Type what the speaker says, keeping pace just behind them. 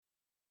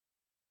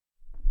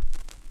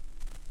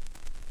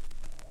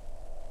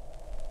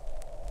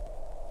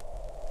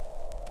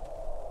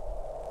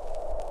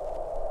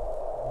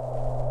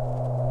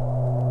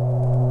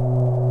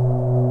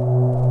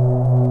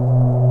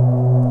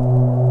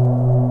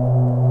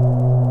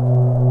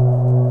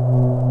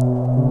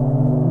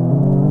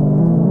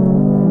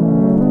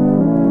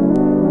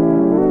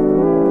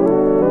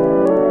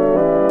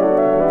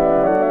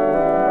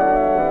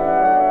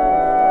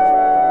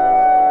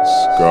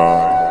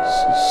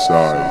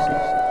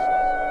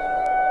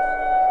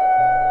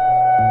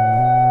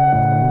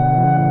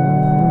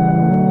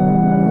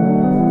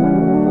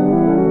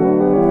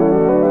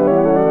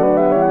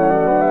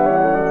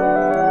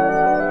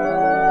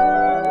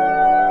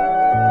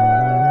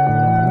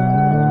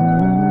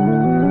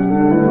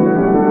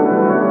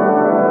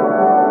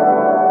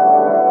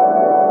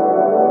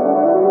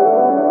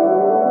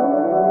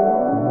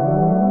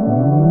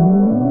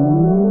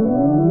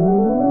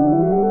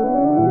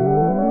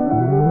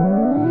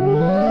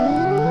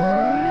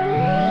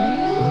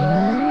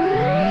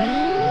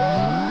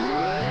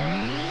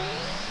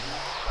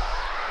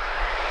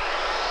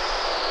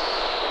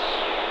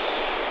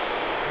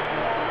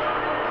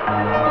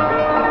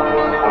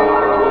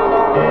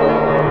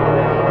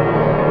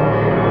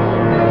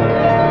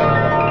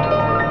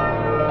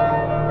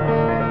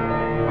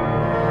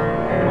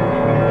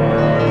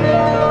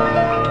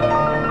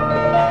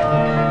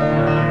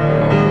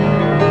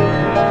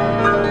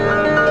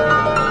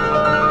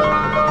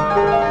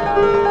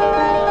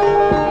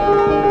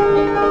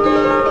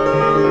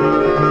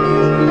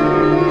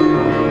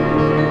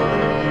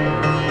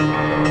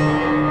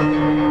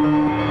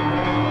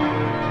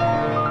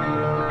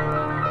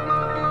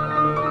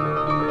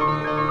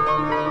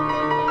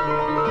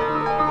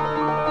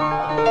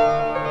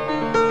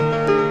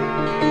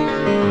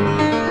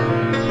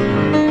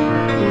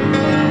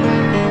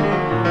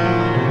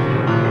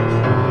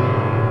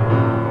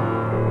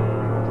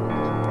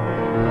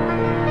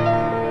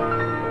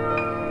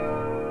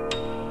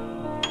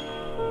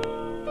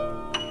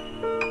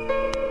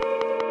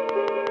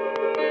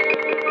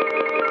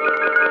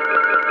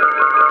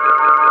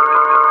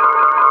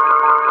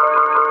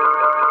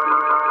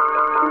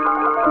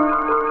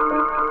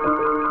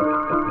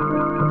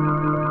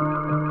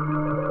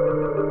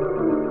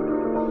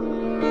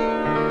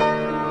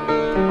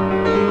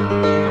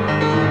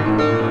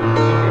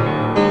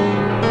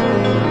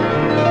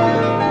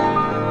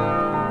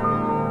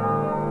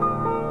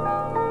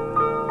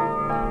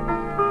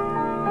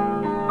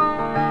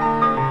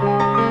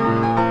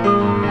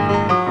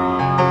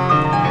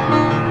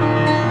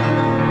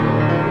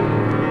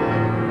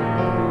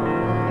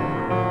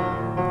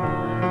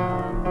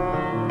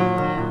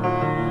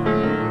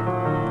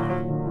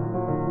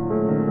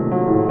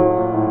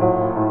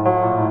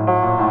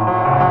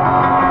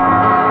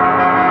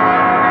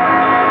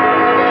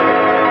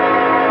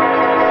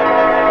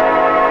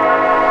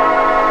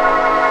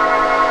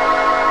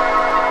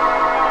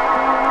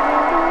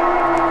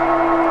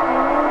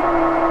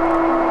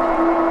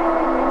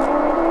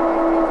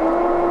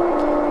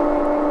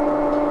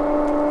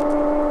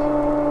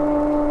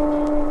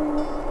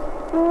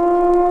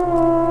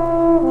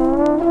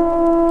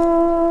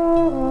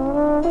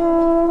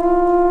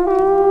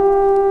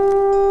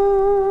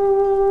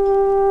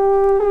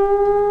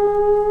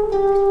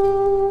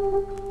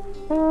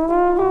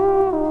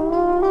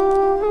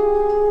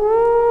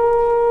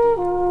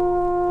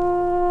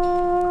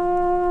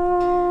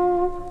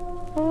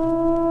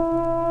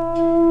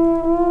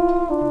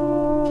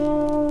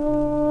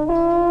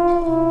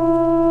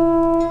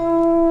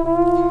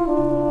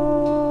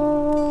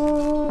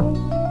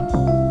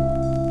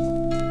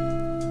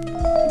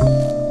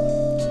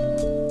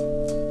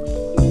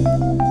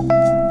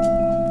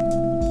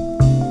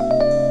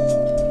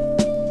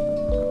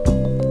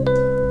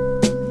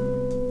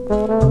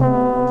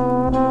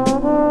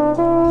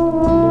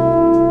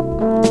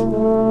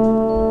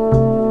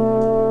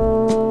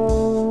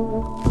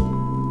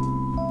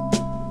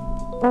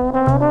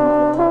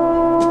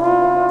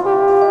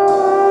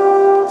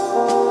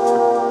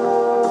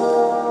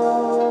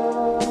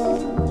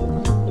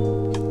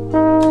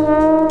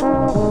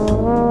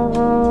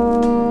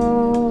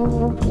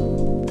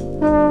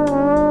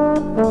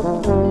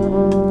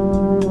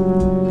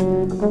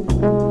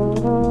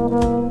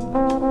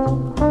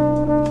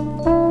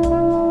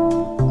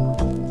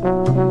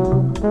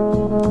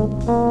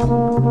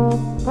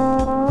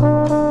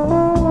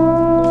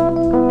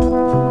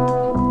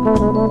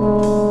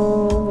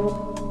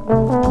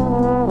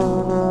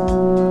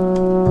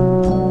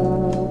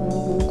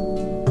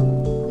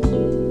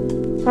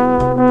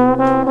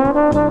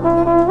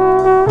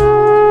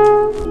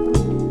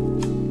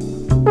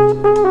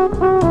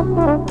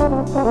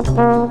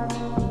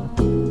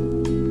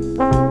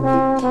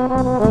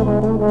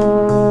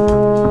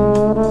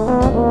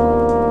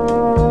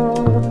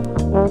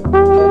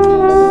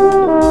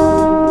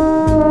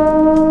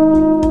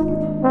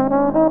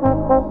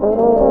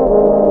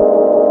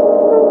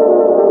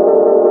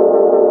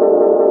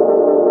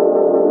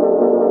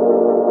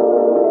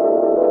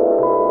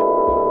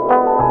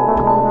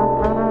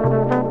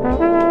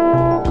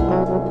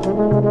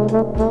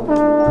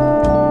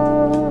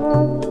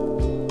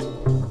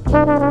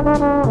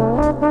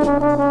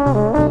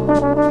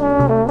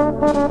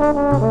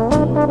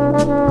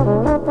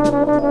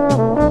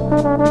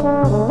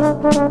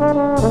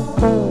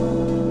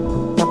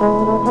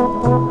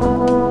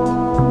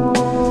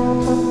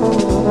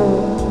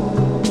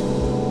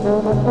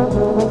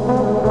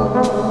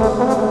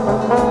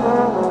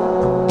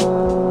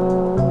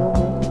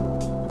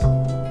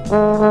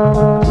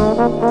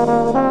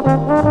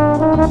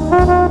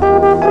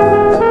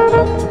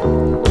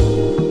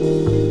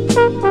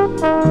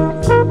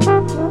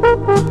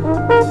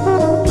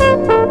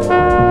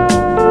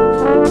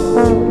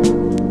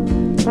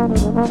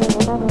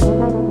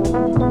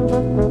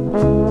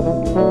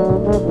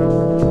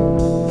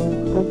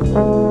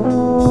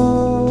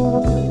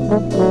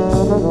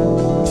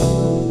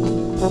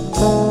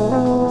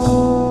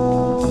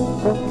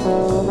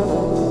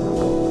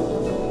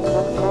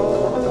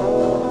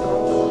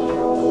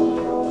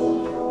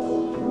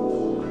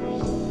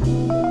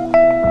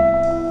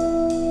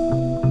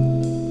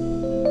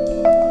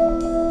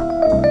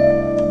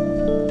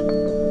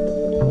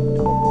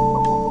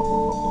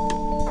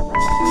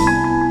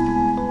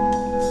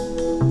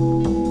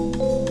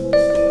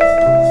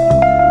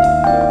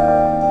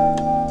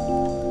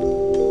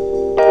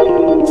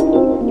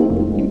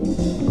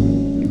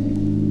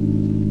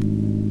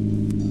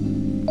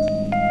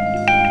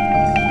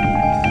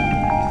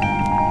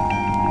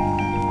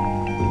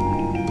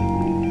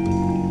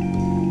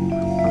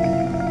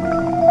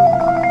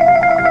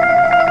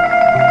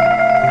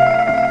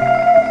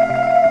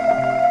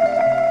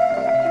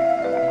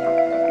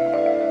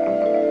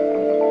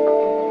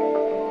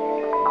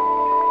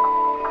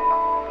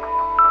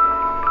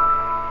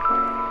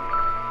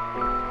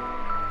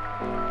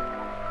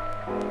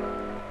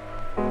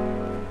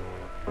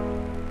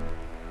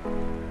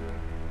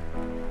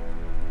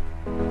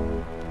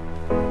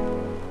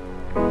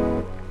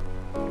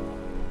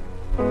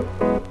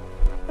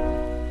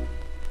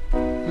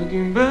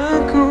Looking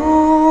back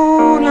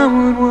on how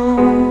it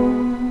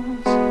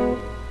was,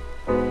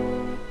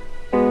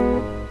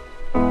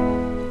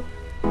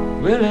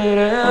 will it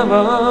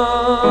ever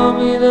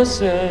be the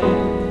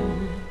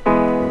same?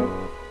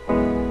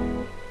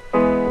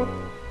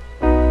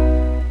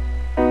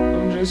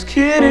 I'm just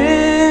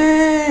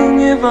kidding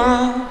if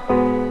I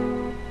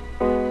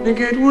think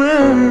it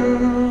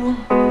will,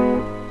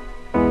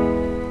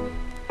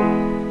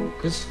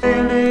 'cause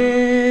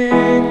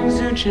feelings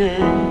do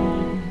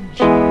change.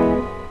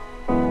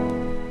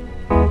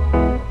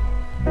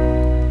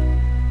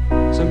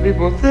 Some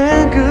people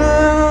think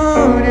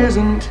good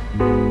isn't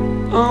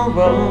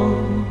over.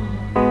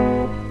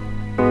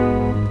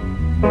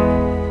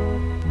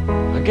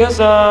 I guess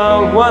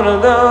I'm one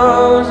of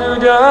those who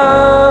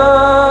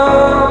does.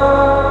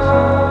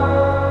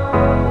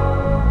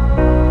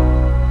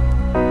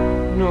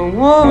 No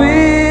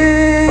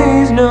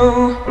worries, no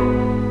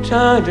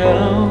tie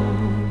down.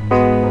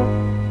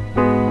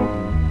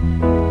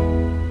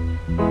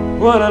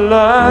 What a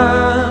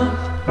life,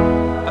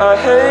 I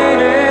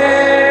hate it.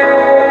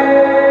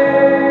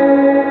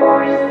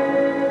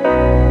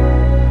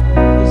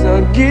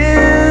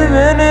 Give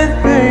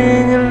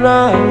anything in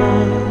life.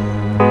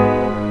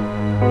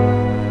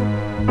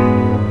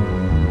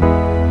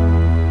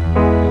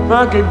 If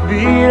I could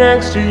be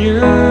next to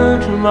you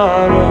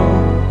tomorrow,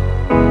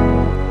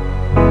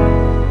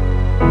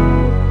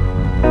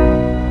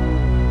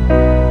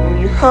 when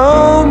you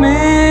hold me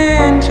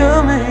and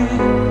tell me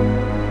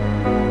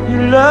you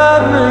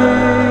love me,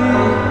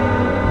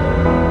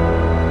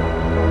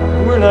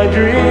 will I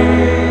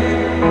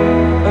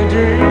dream a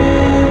dream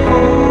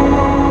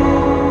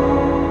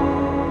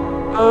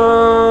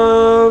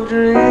of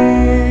dreams?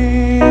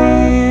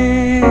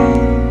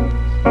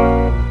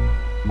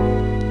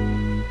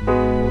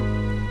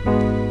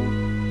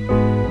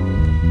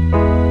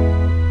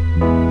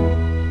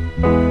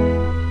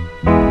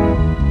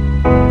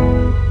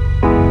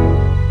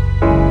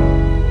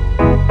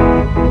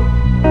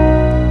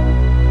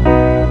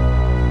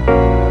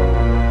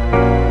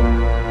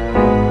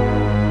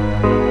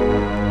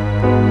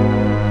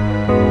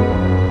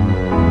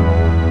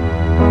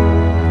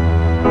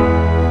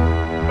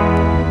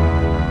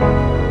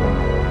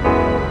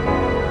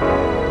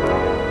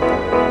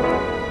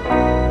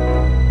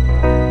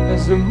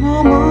 As the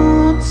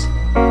moments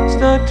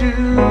start to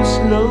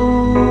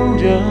slow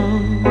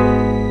down,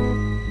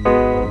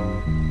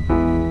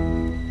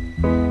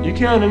 you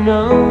kinda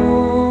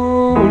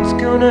know it's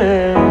gonna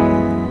end.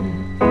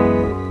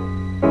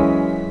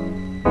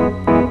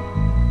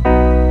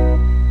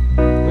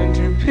 When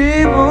two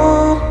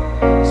people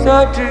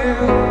start to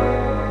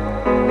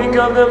think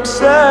of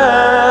themselves,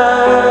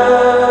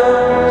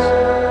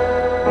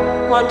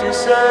 what to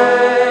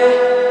say,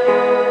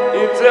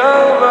 it's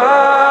over.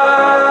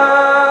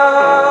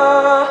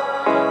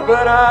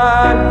 But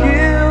I'd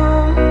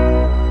give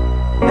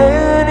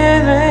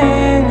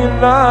anything in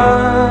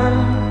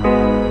life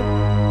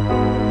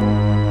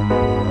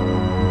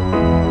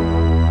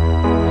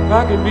if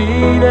I could be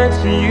next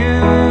to you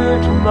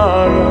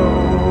tomorrow.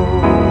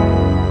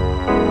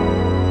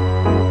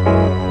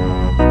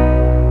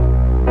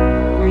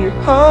 Will you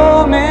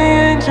hold me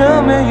and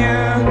tell me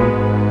you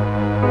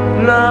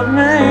love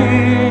me?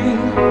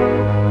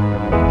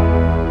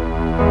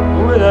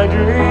 Will I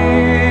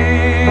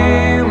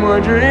dream or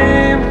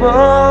dream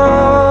for?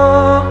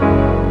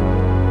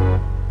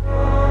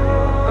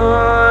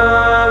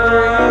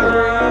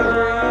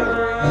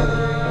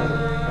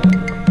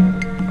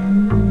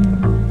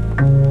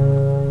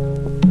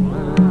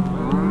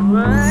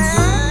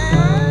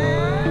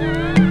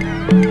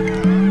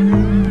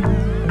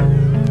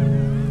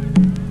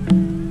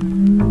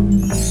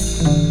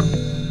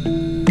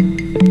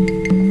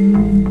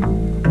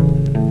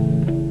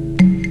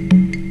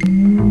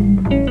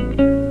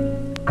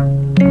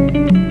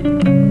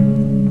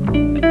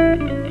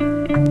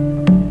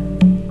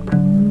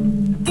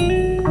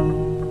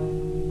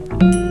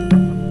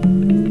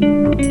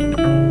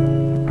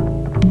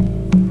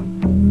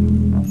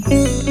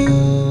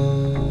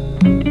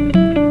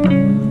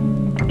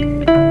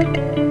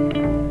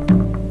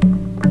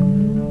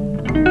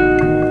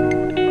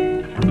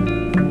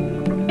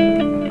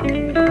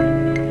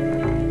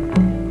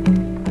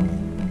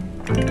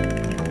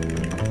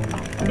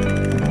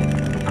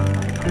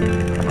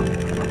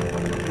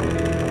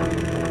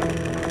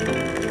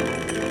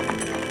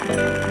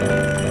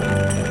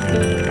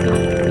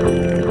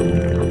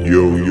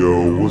 Yo,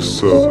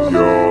 what's up,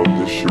 y'all?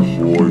 This your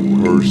boy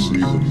Percy,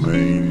 the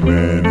main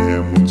man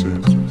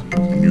Hamilton.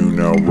 And you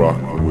now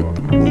rocking with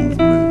the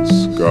movement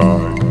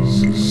Sky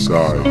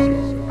Society.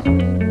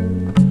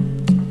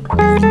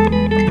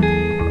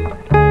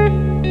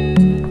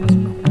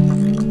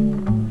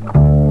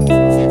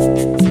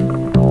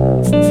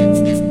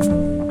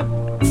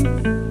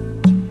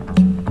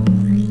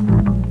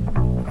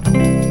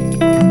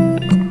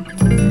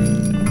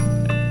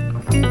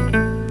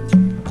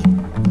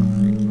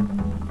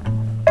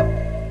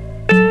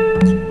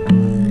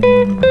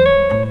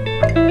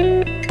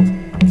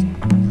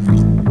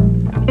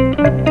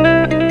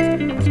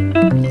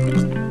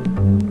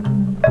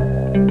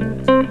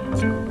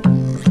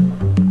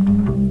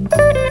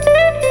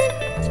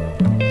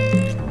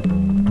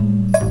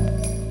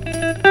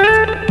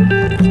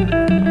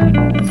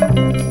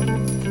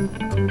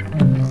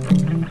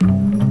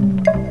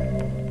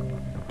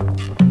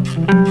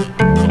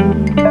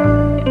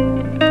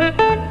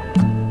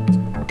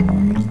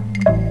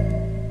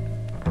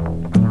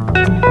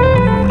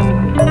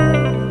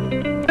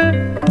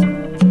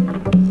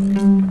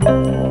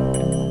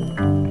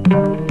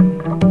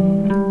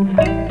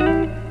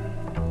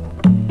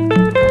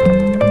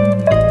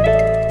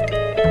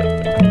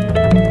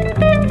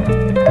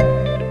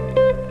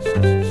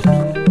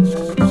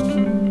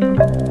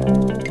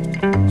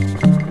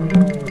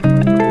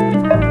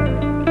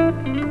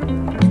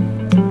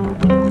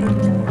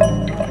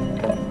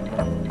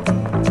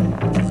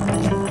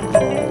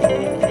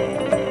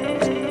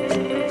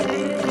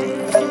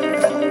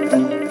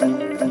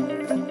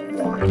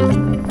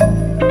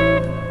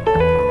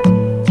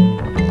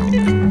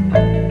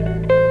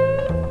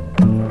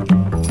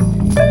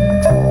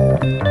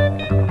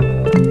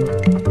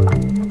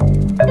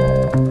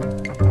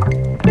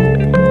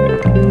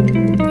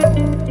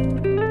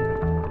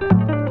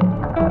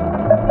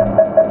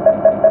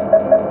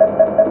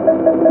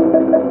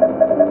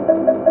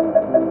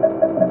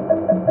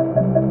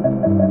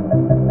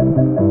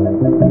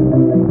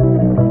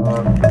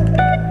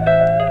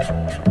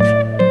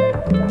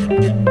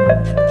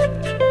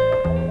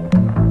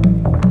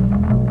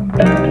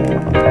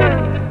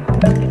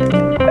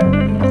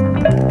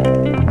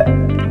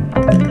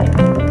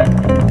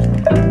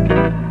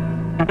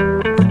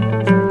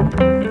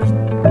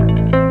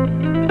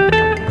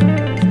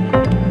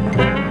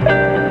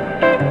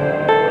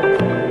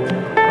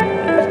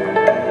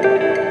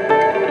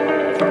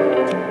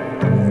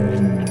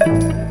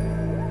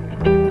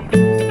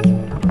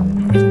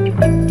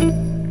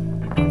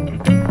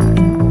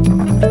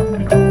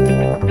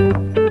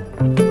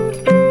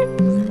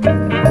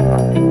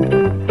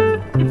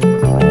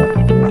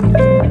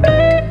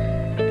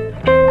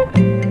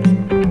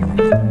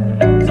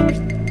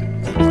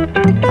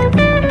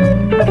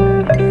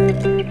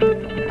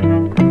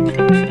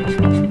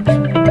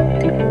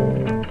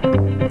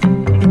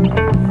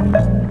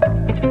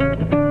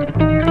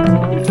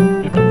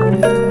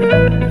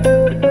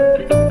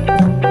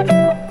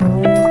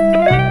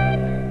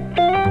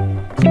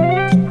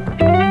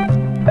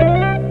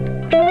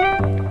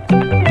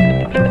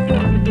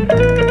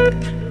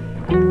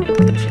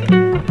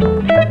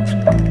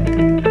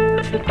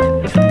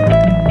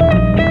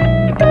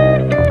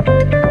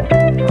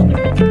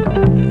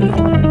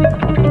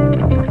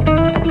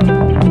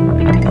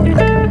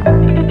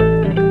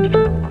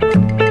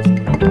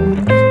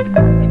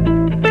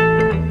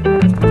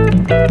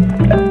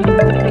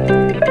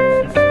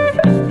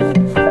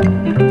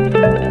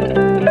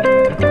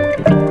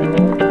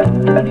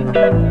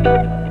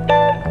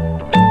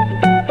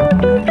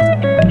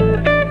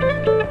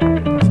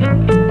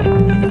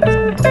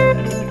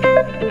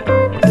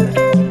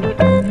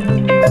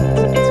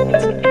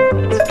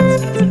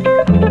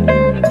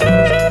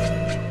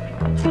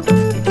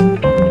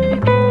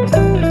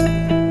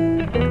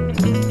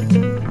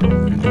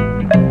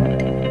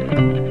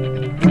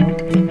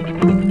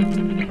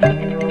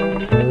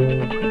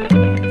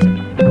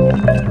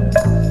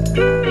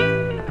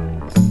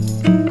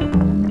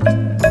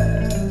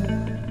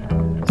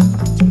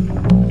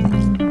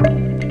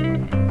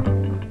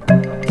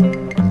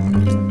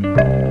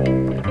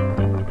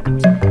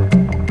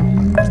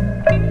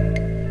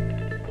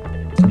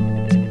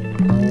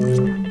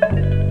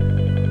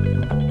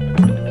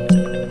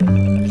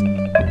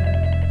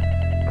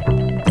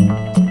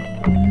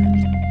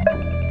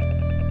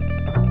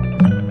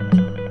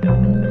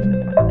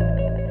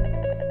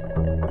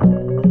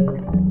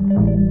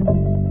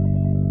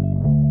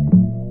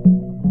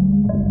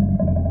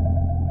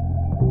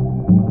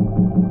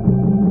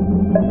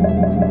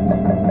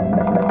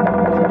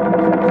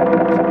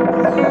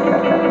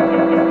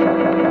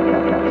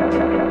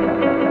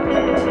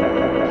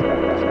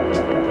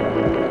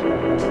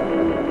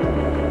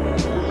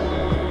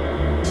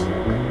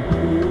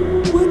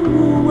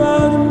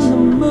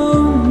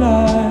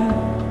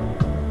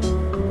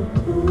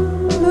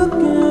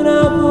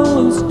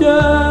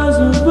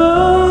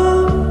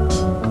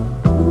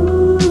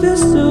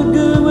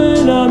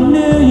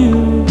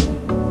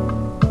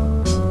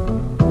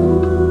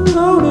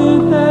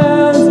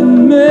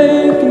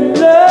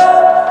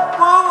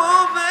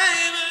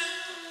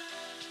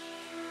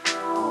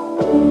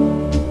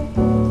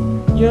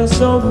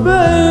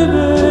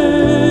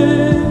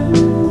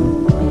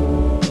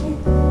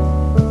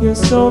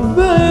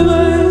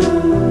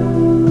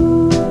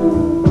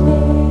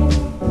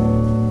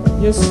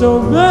 Yes,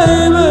 so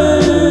baby,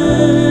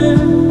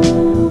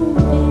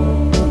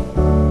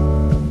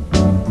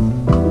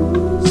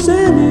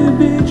 Sandy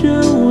Beach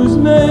was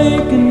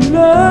making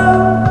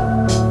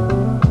love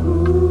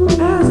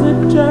as the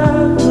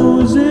tide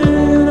goes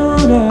in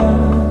on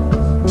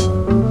us.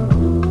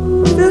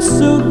 Feels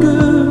so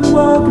good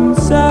walking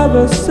side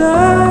by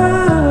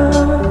side.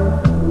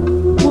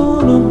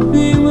 Wanna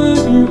be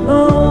with you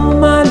all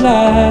my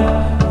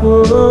life,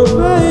 oh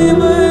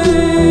baby.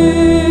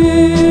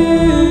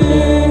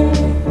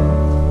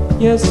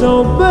 Yes,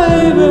 oh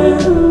baby.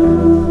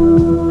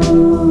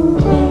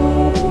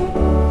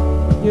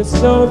 Yes,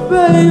 oh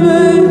baby.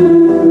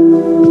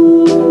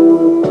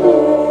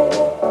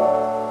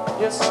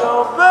 Yes,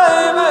 oh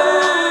baby.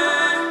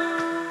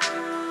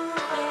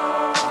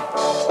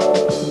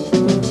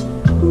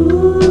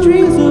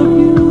 Dreams of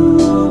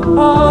you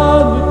all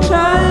the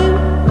time.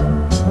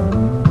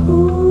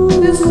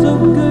 It's so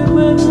good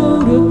when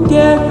we're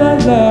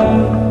together.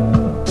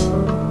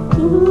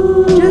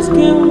 Just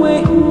can't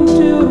wait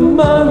until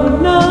tomorrow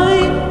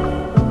night.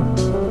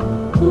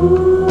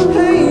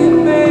 Hey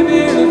baby,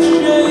 let's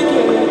shake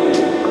it.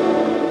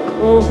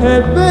 Oh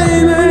hey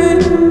baby.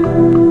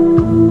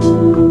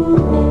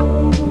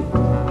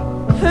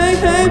 Hey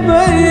hey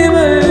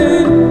baby.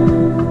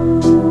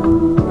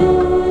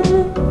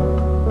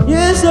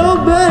 Yes oh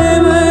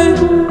baby.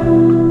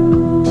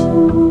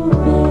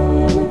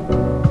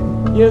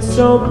 Yes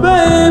oh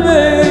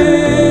baby.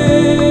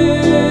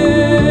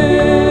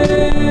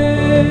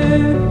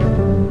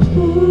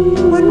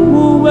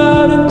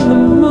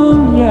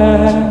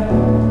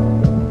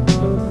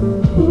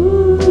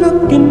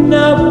 Looking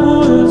up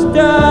for the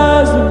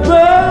stars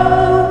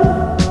above.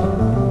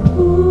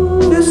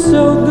 Feels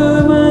so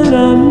good when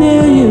I'm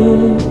near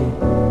you.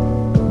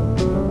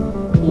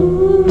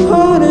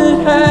 Holding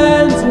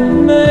hands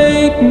and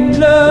making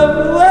love.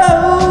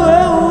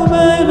 Whoa,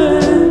 baby.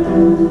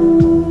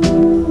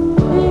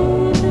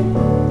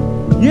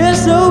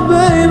 Yes, oh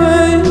baby.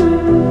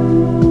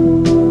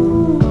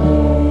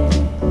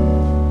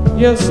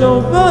 Yes,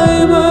 oh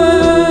baby.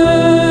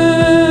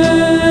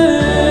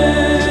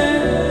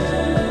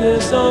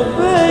 Yes, oh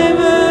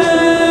baby.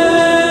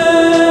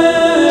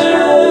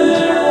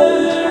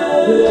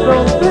 Yes,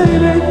 oh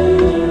baby.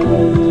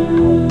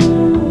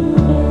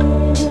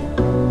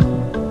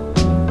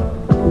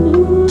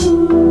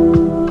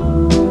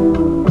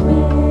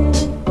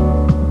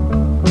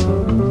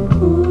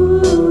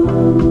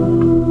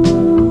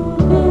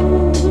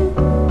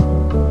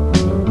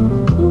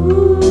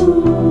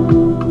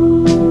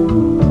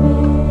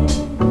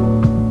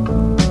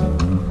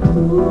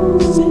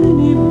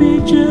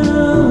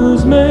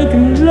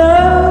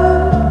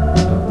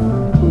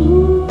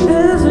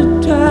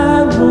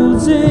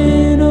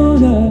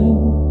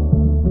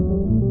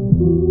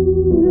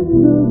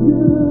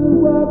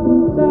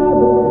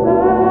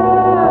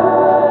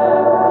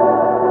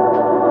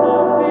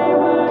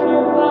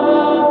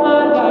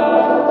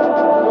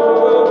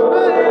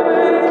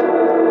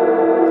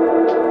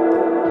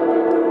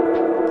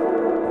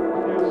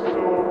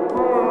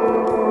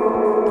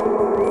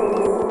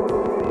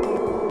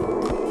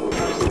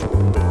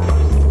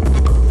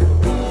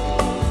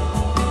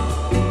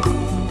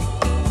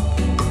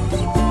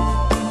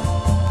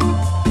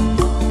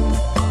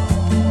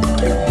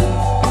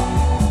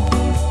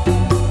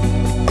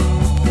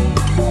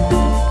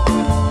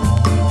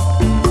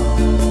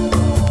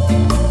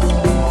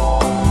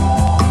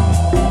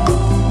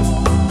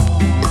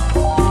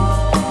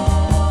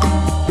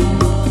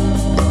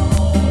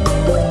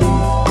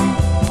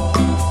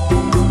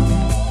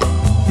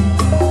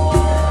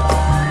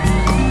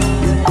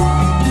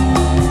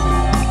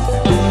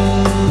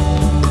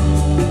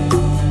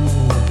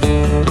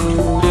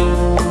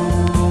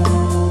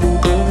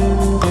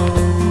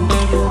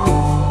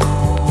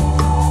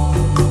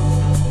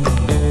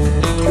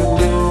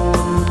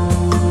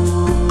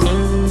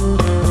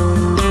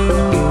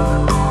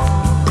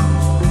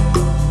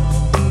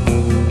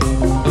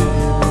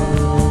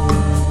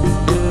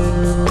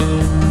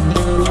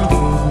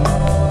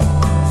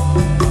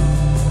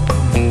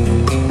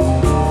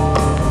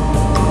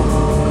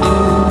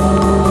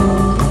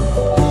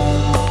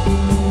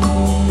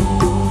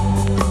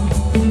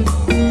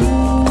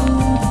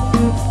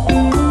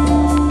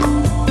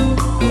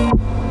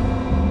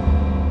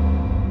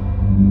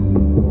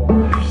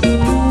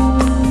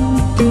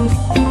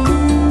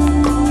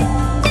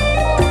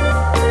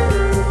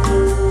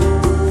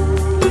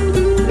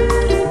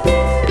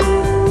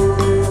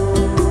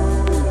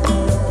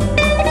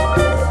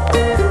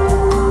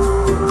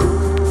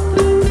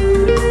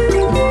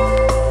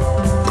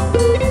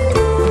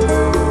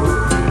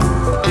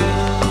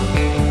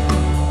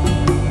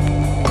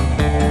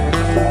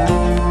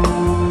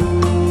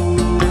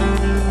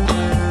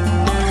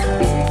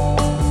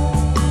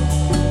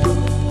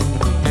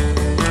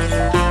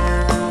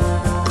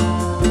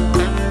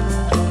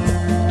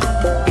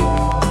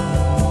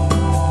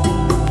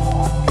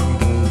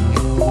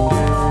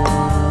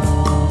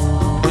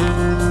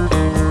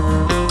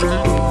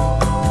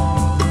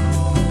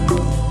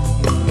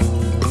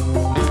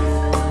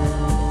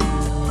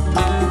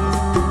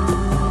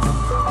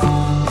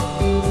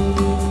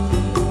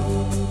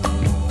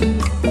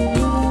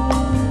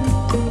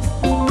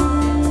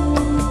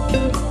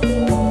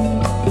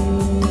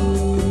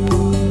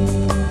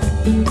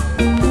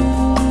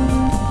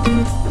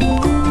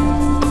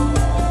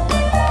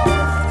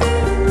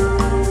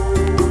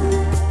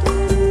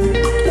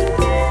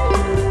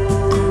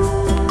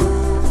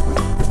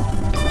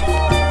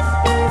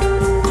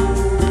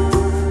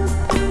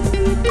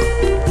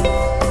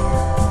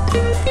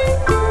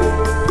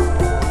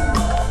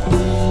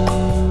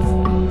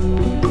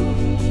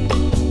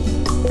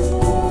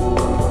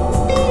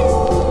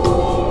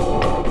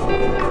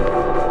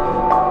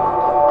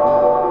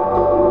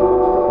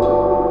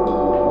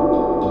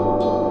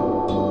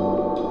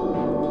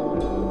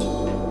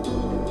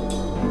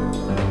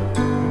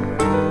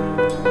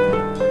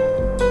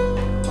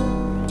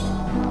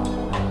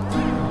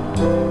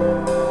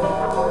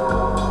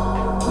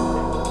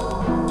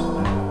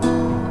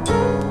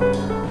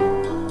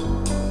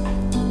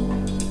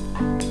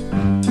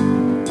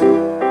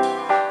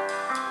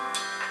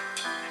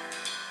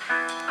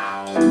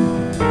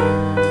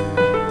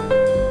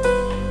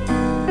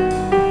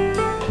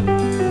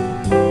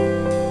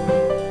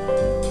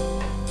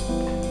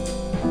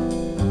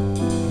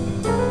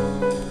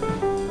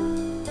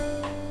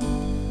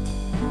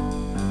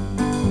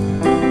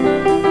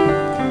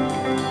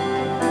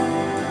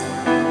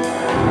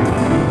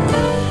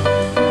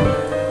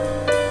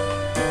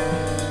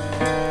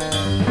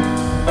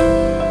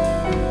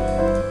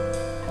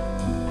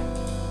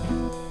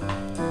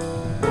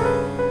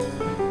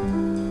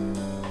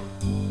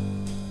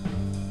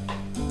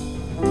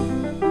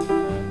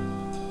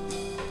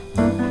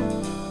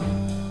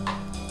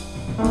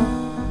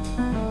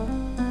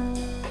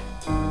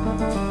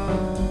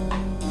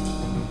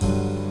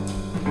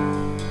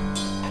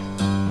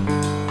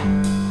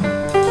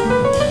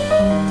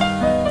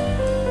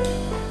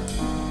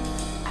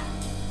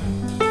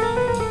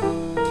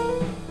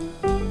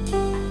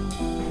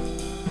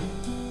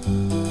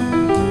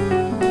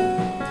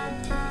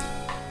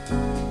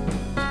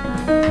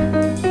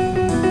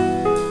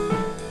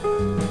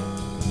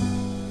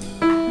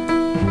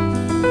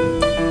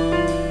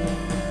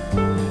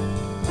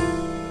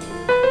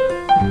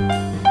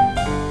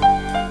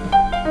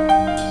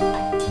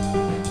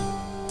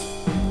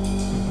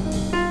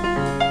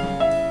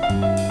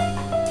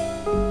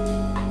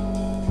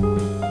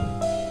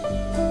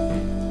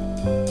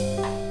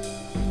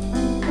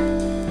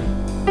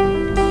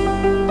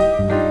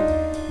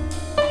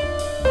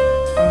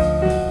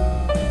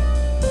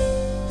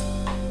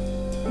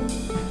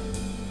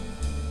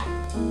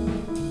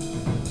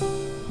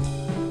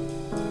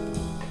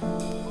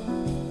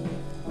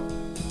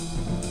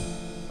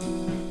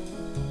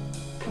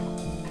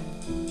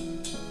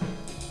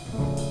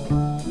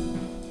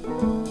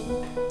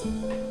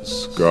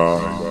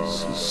 Sky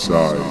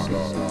Society.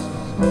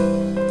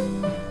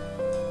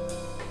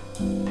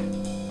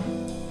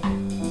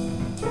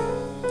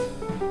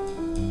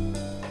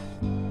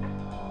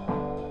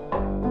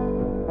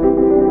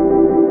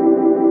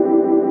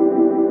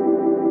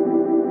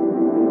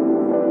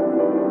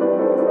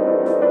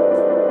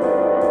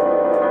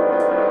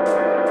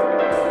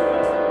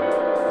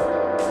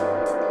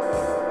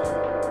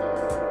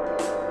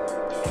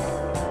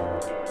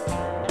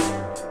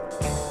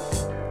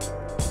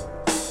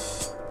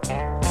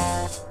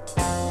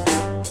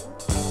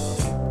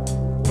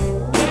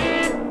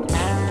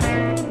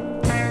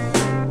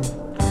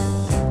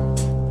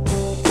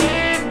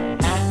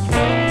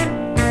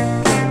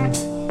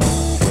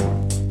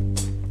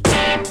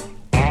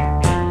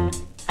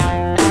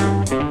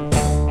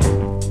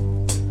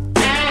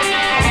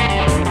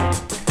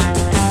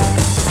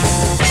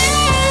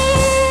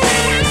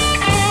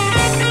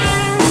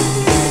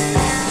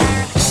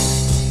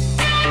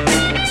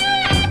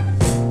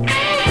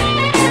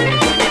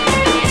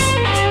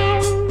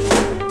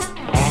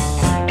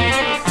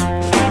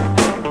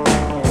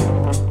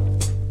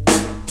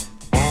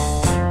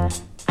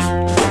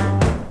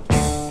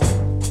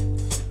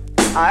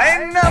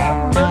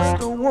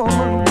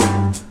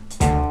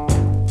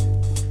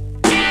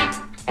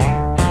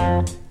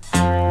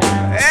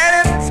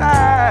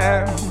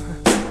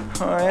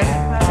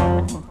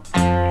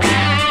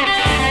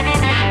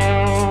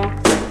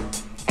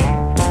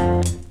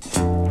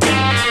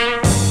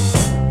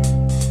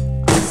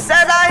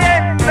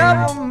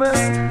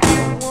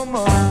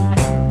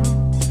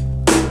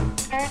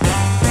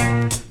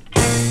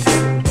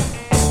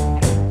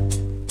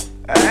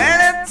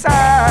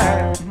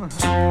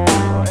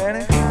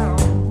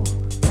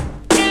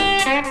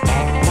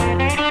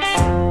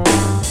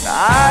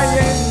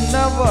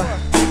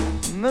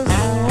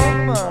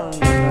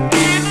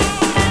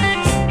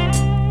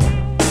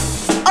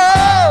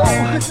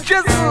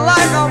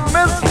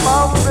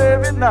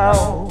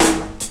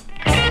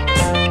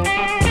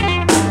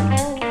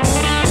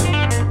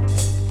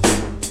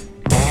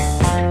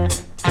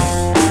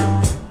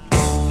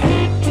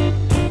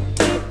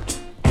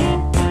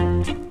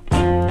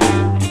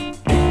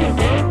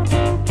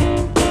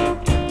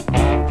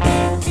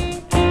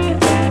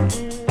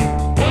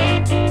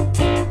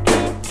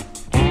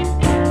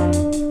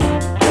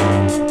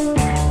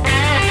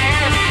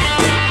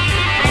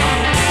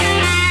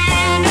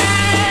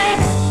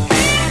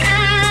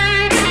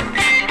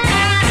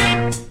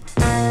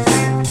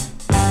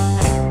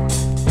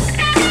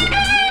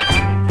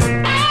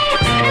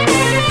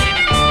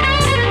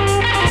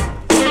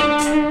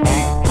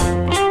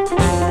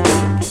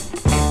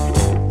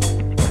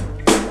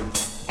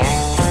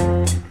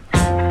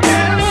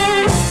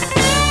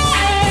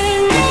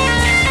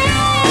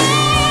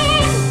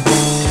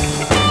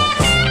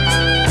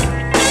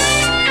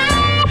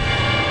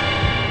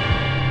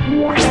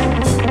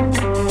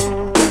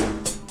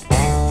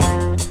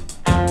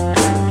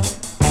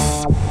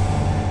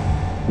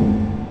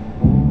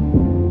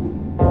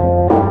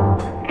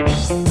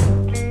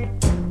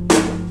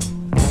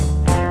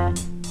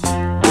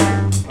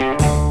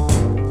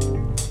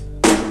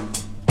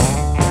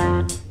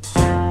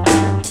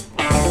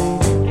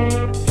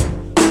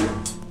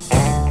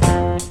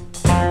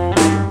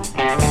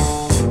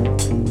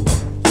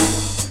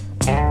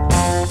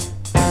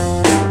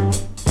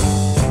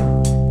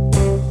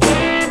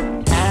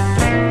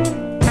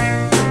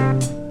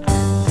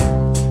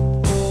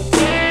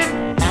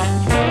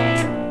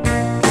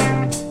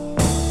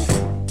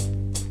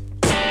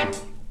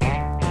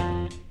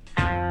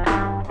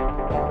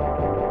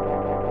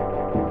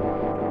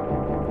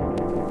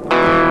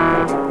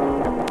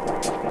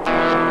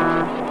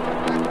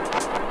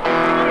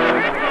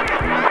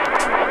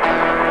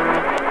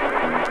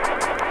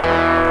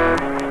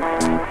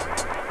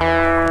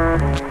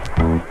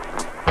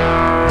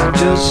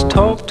 Just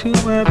talked to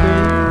my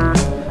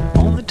baby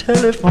on the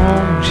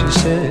telephone. She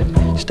said,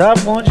 stop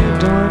what you're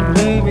doing,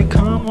 baby,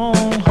 come on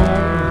home.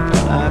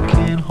 But I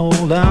can't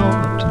hold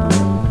out,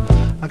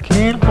 I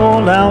can't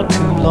hold out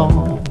too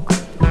long.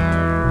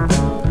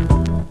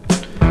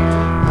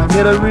 I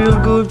get a real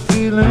good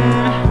feeling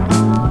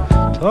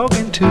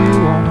talking to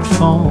you on the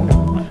phone.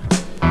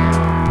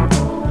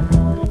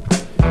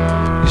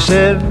 You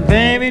said,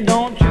 baby,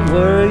 don't you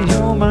worry,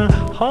 you're my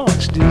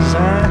heart's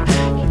desire.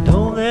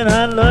 That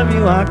I love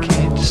you, I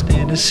can't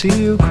stand to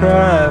see you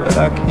cry, but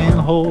I can't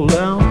hold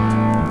out,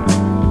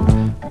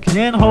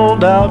 can't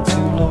hold out too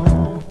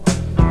long.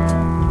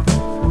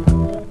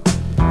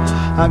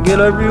 I get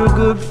a real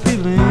good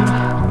feeling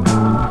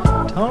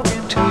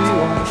talking to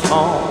you on the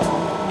phone.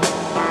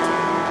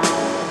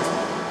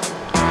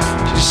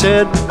 She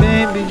said,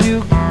 baby,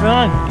 you can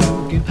run,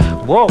 you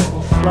can walk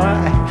or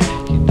fly.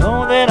 You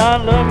know that I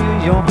love you,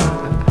 you're my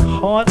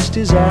heart's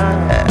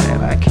desire,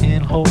 and I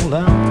can't hold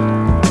out,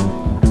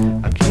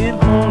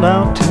 can't hold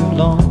out too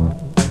long.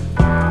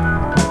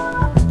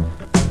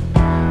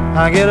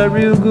 I get a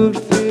real good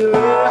feeling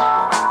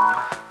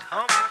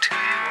talking to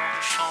you on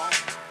the phone.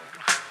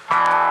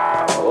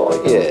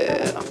 Oh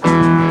yeah.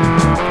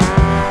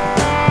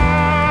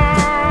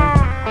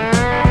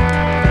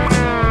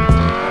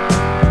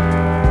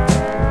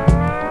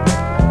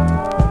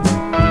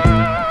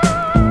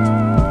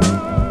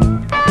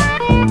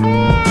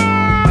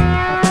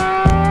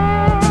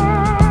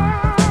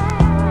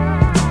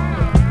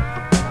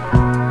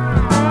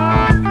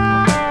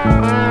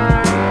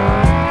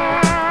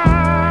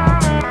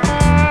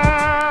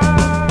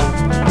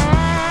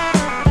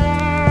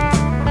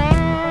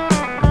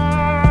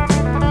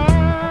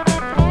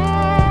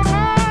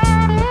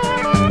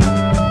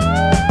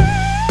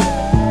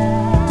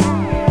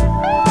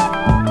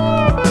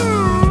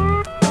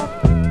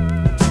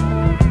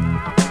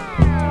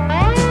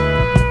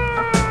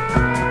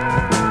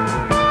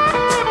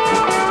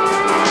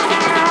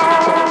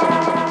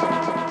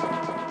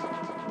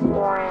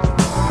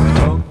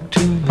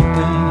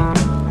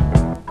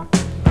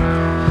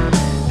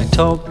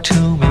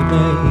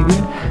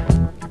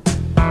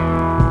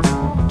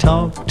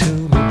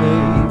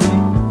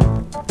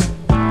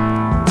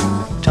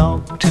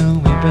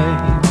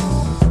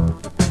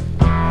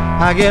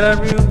 I get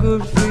a real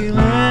good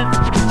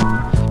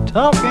feeling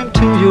talking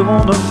to you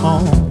on the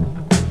phone.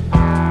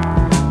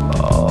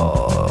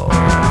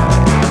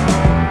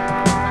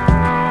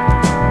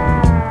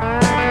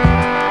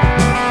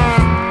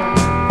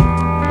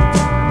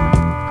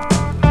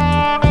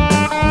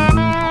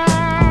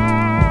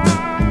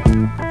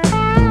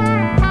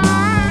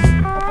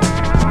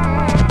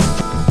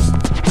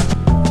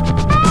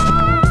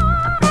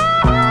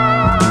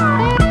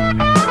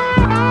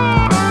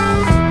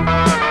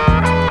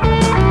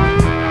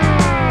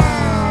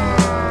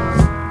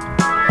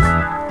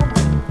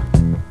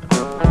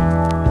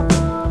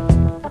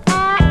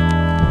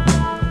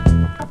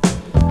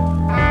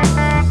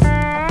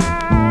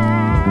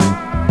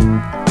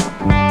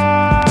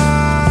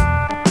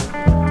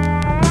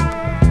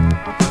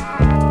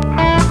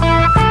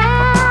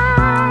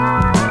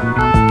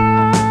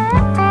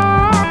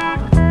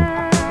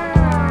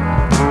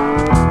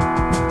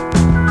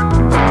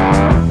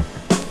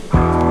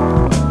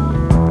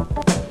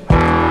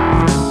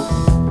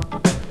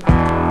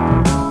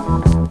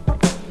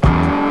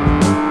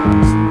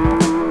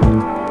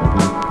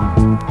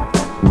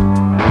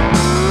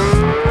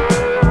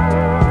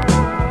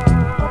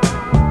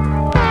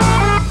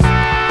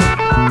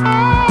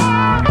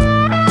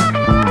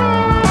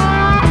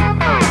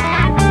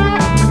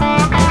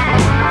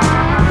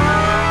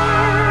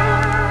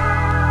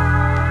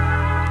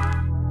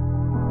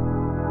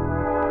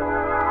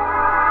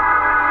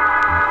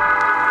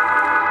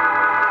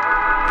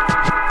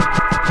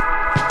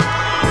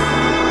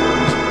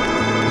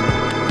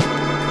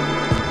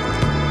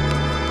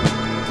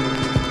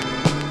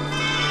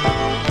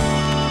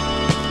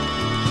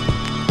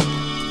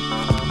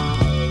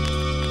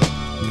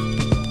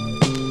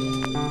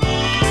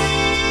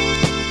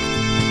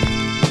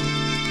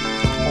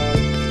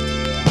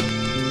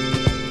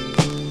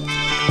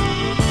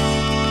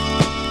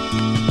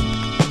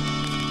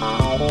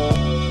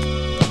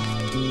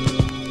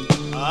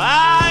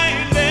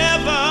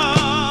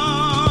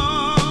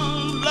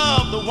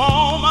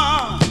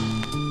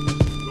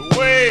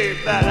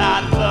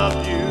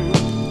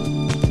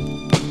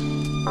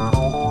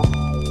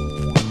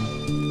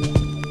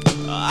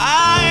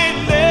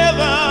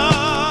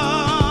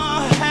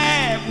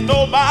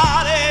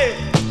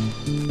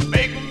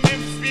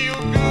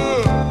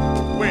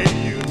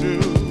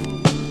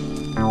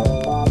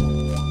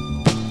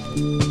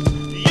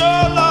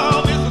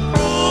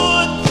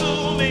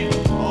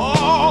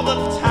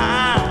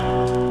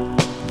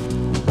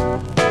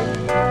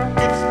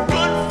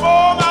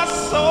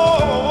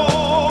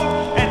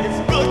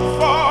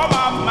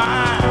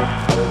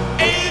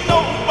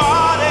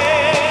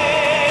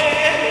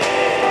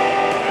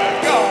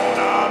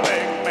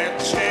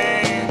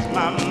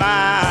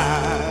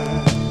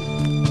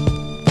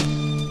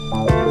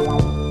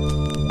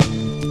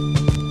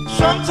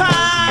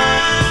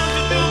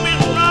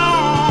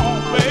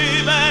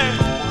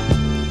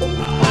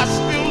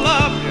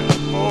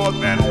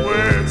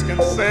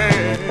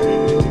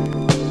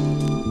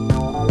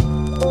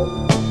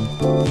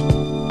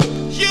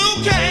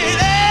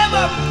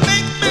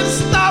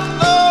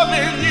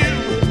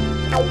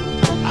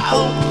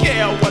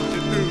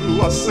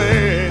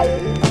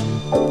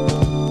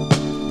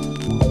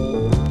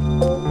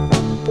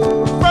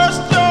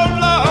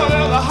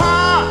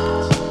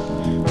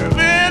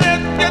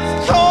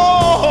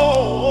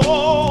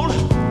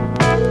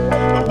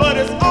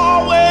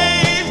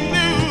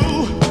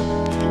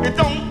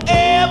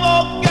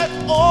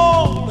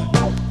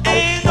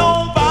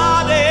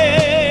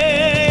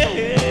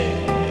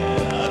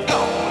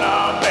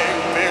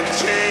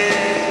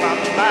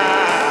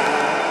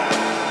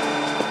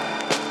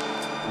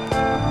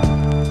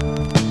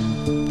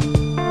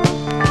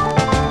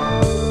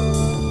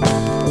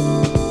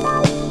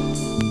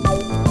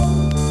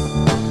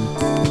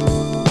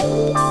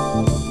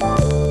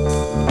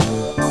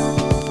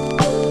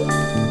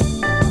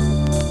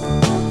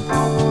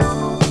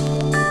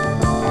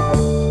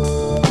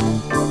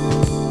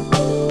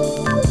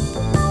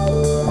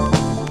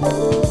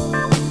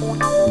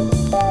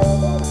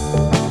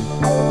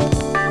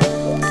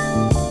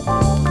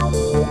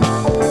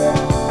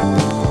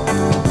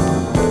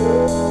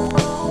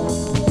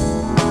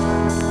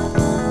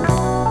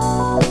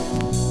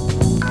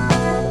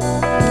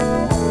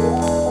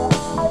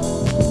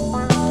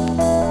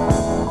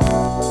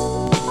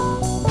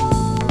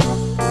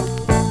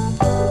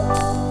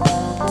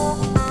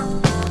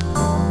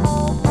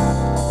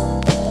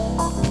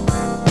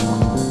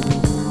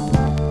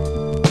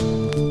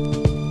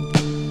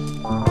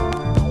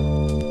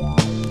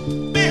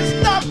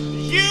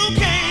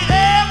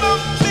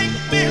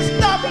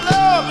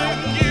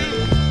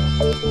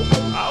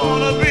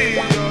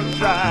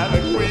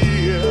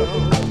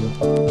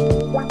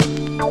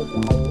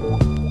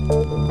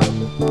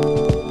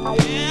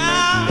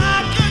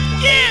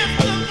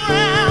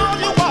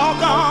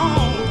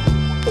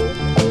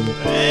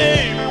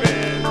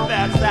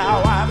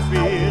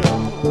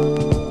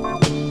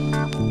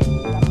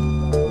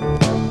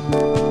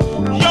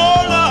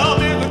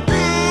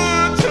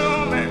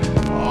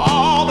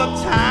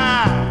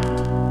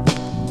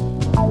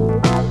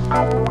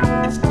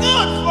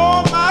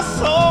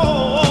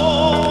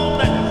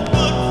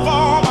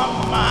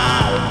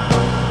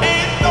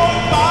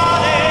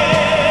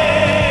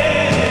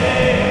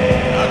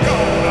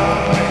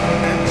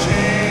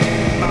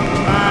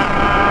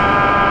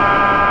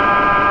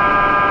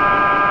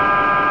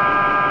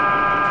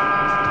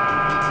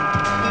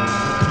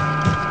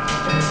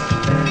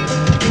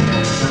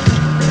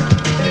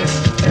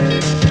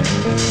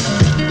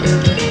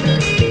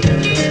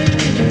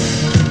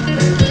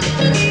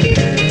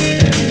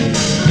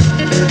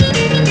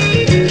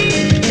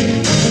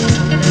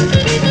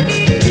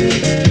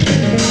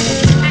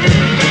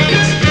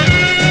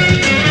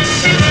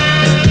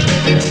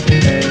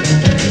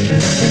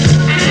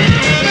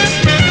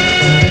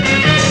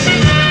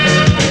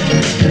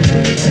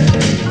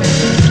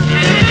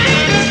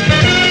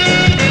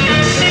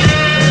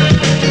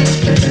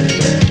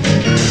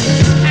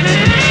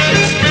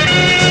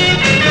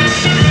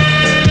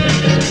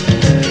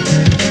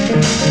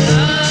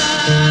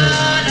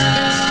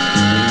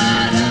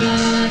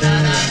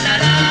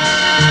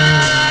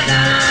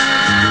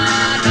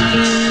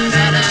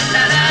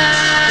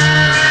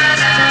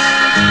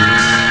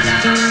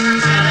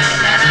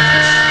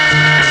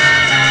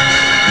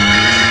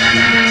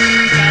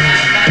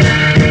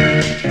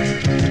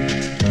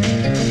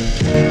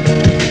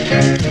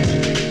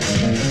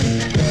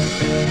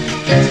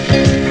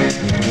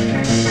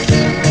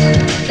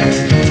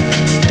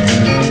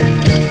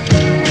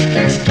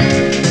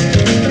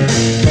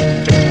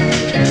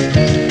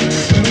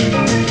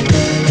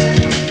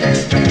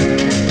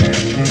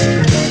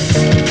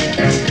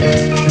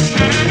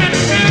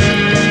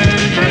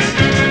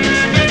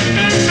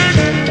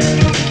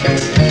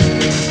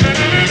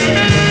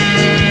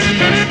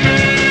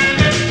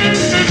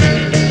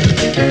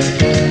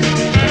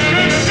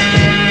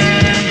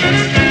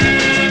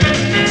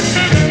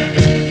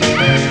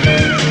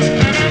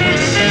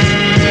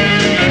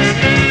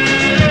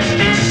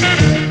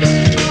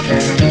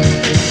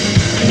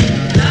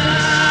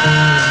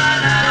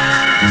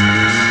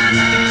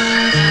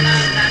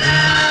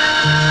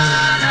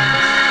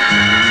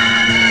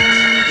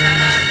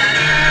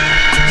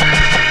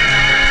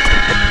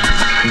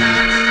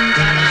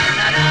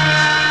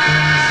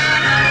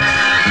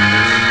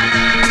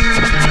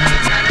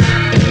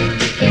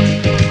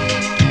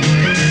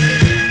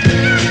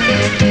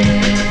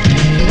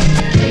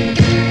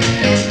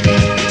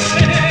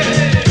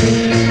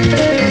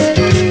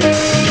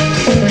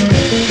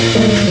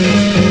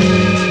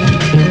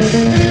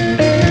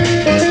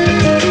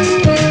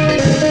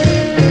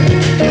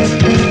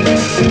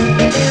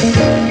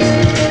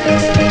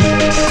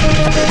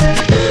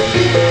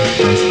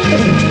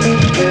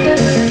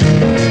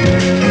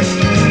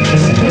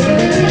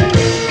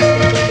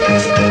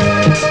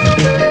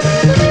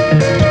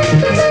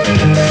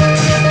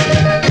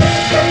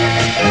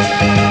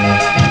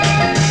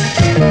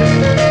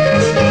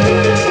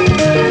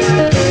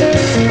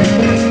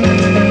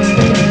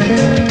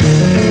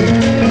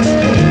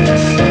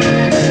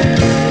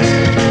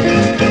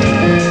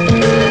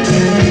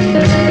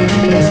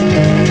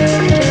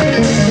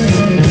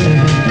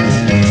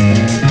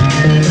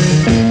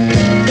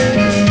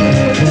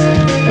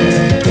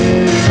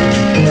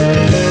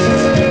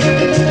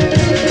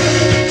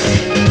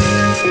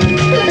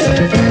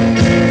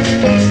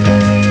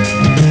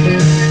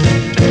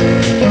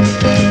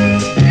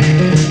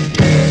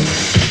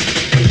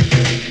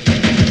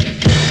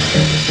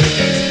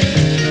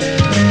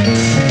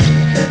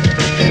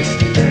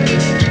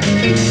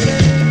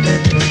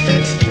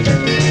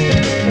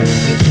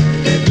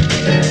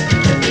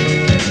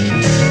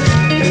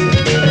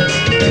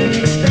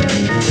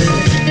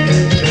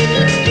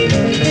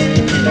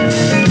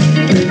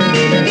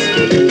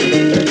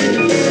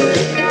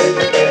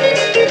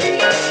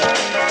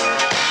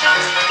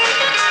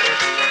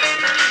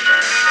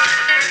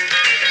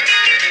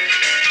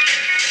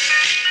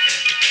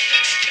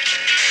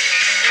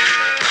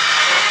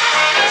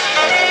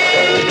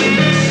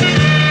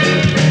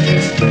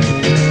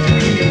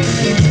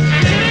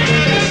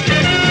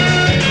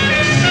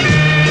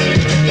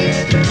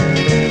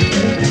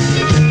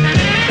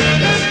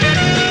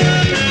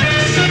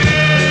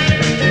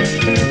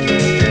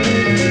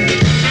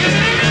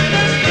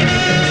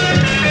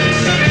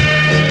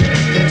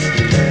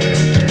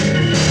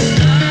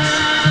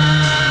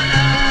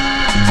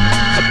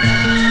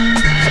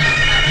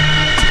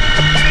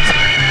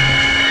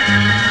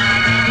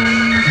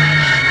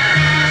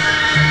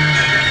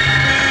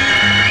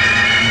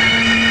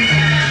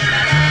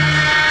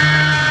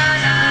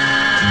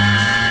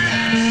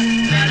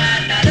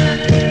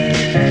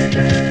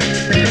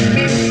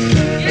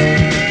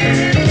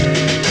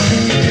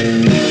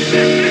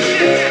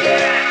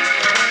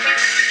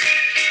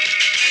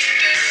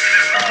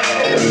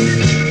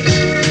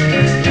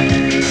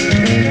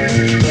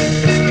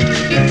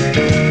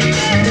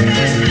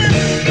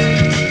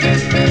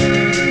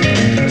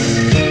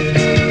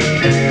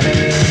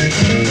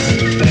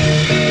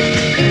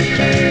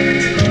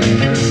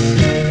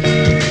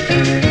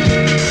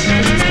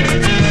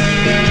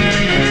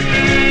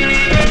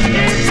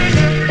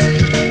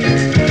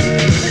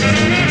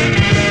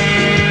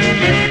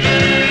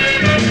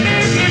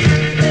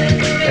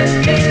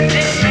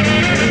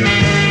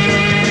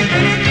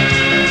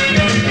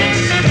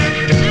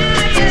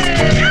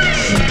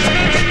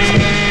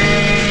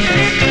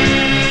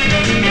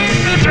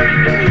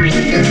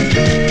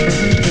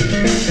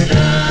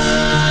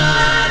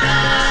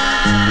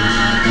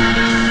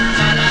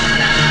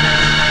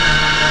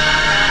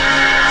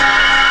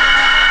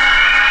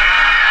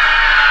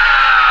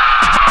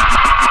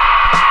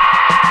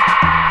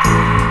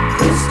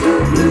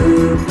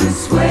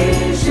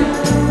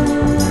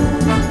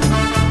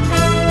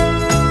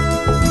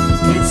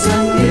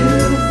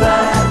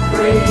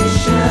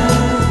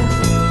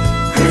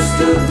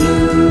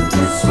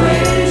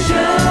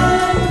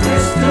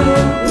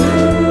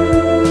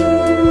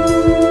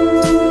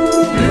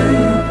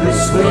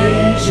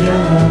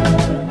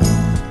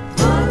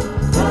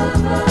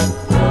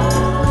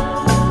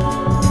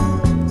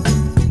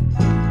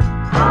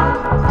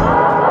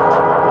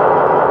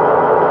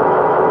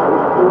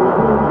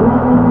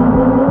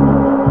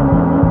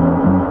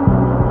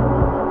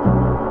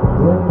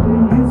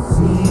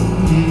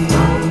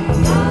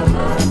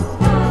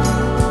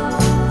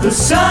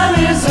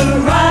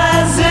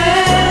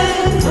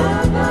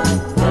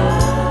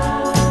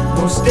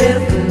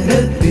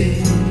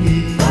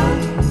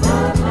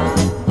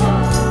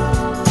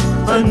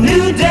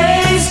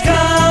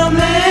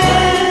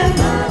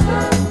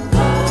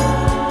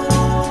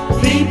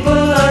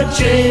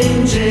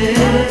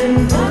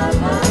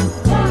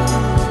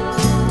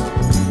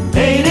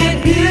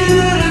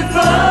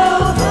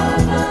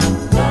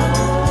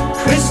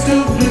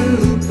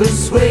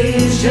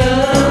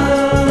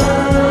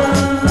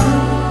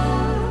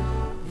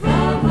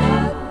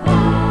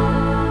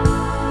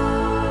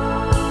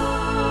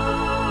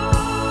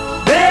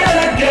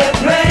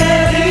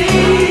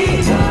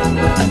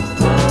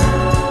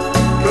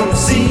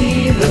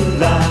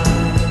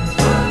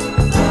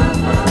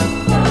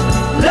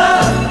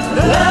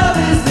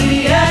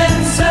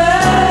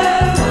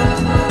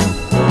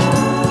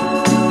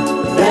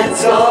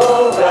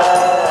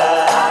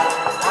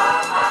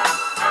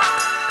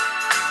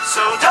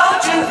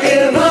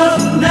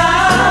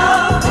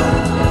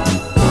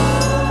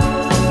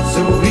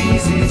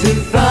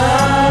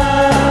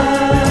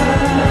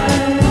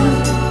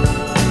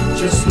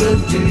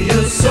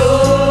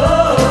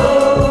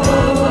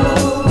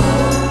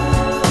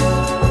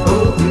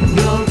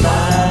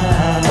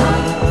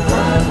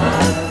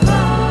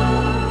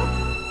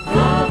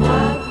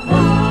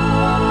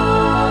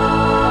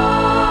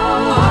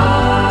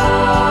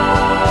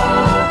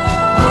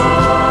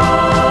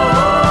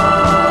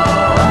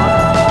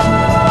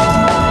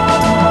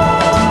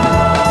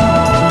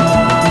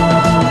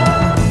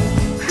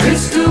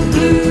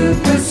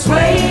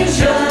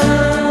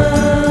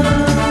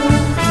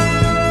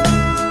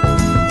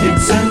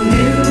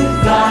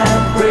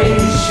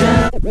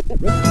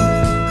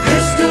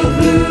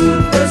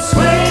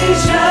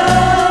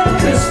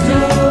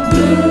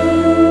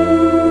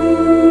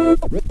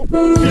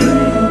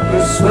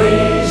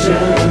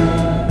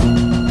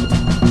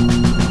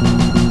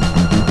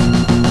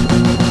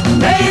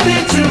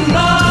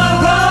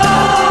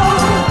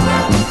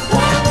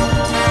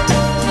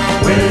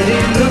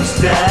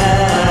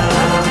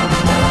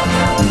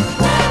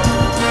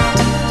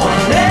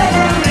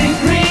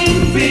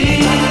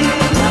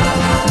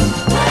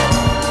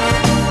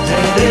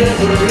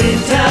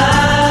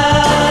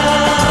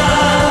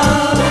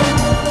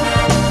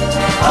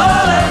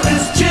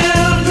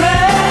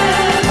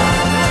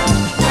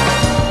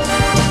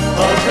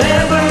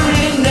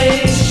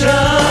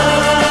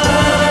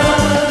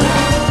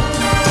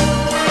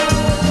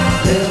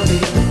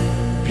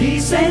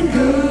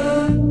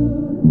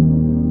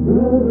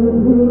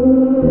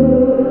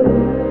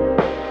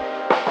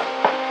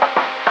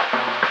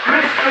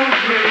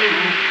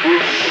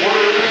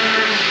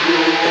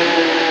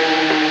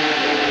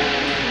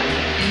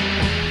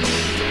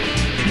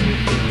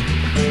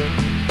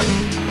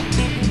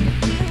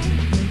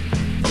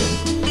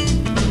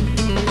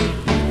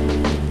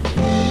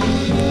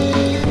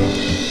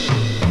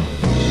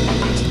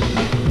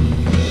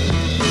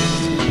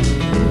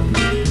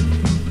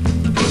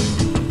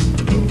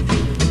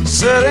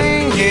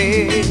 Sitting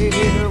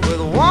here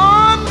with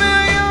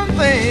 1,000,000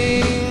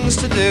 things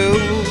to do.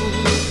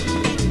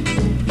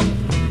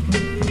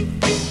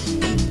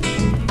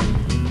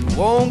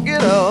 Won't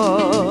get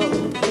up,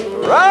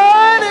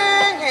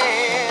 riding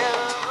in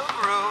the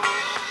road.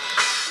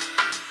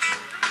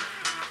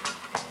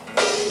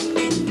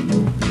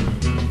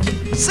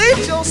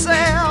 Seat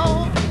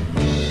yourself,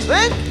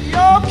 think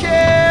your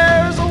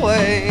cares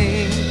away.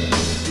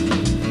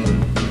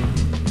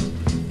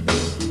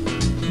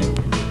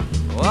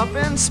 Up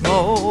in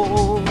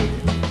smoke,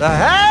 the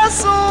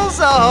hassles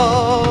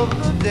of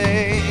the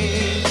day.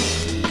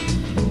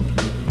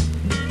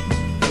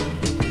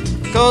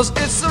 'Cause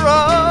it's the rush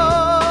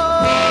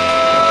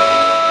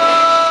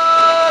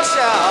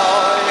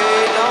hour,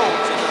 hey,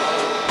 don't you know?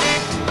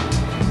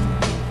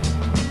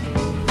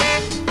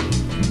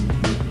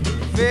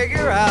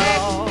 Figure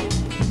out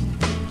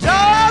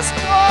just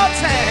what's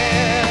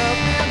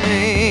happening.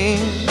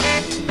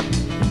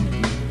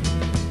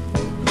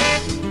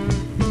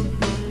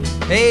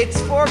 Hate's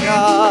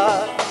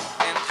forgot,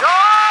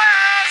 enjoy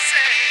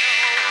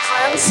ourselves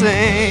and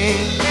sing.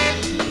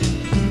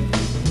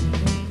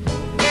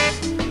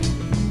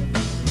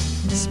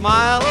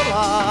 Smile a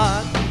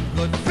lot,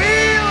 good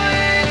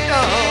feeling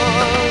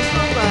goes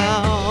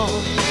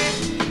around.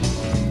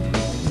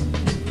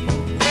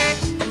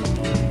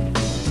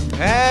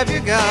 Have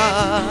you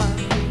got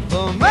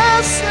the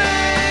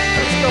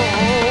message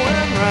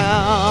going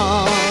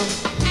round?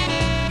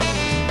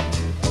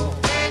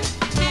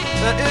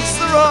 That it's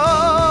the rush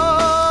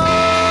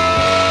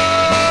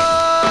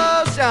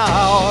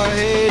hour,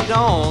 hey,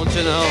 don't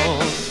you know?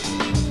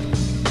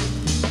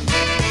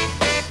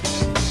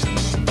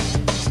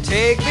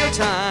 take your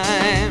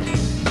time.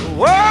 The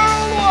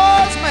world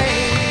was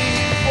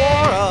made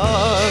for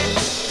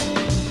us.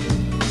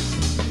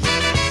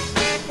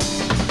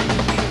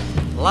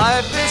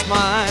 Life is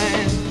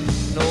mine,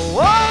 no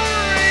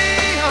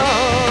worry,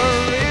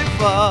 hurry,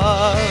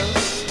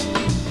 fuss.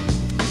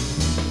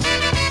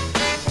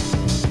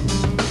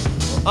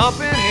 Up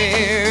in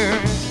here,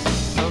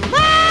 the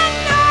man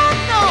don't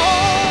know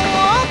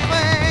a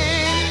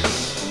thing.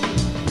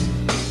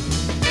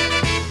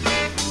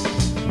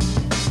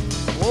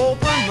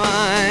 Open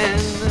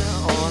mind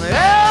on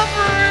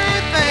everything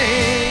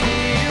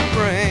you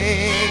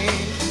bring.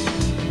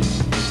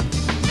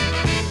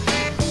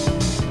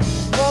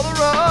 For the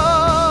rush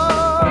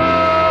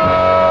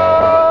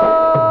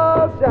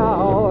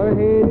hour,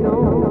 he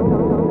don't.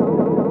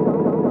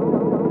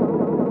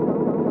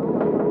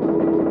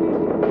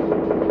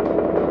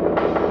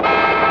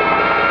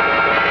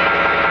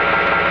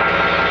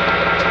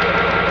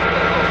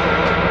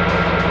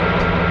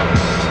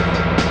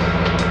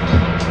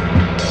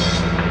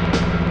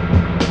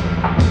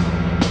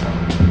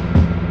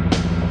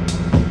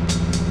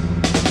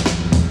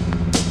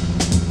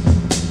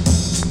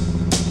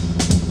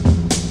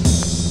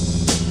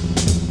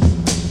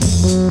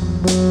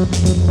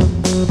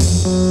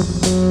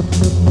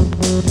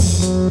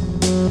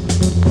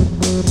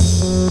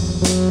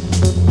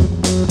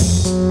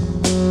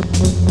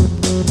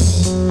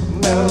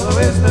 Mellow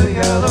is the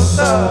yellow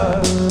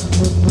sun,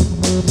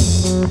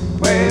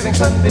 waving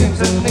sunbeams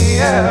in the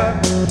air,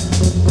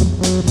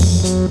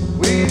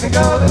 weaving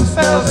golden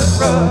spells that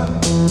run,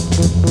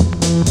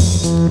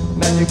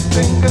 magic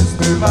fingers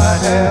through my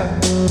hair,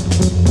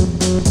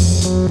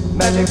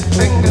 magic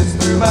fingers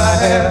through my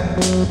hair.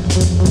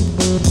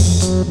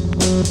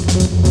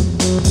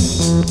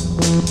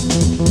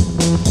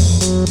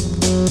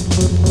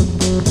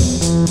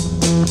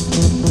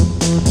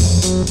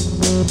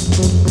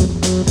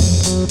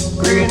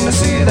 Green to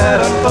see that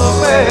unfold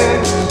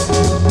waves,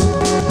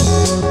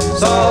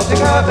 salty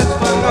carpets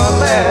flung on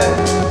land,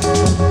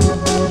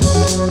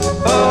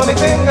 foamy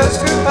fingers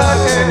screw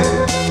pockets,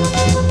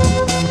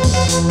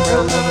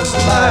 where lovers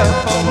lie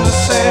upon the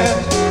sand,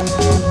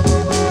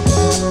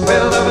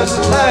 where lovers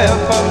lie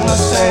upon the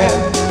sand.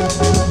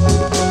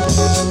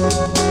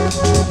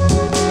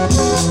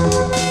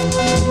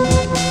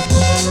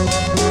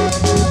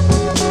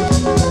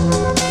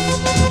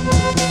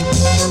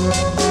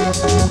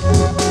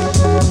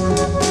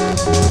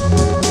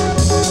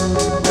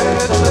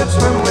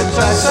 From which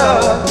I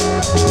saw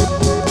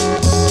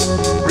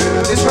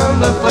rubies from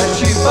the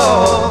fleshy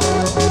ball,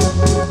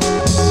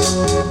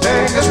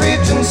 fingers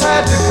reach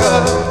inside to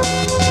cover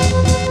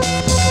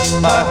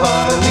my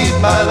heart and need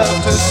my love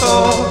to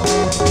soar,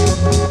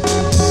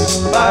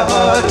 my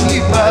heart and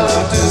need my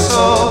love to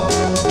soar.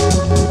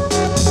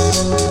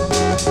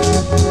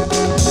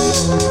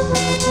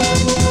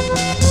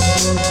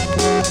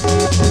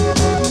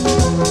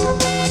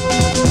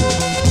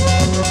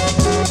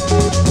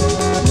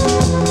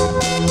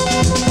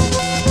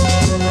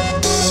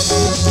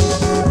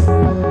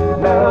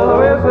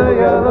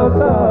 Yellow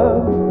sun,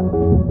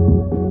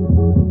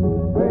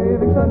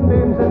 waving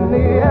sunbeams in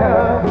the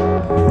air,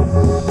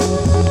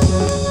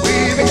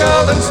 weaving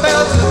golden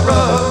spells that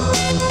run,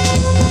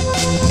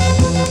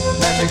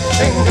 magic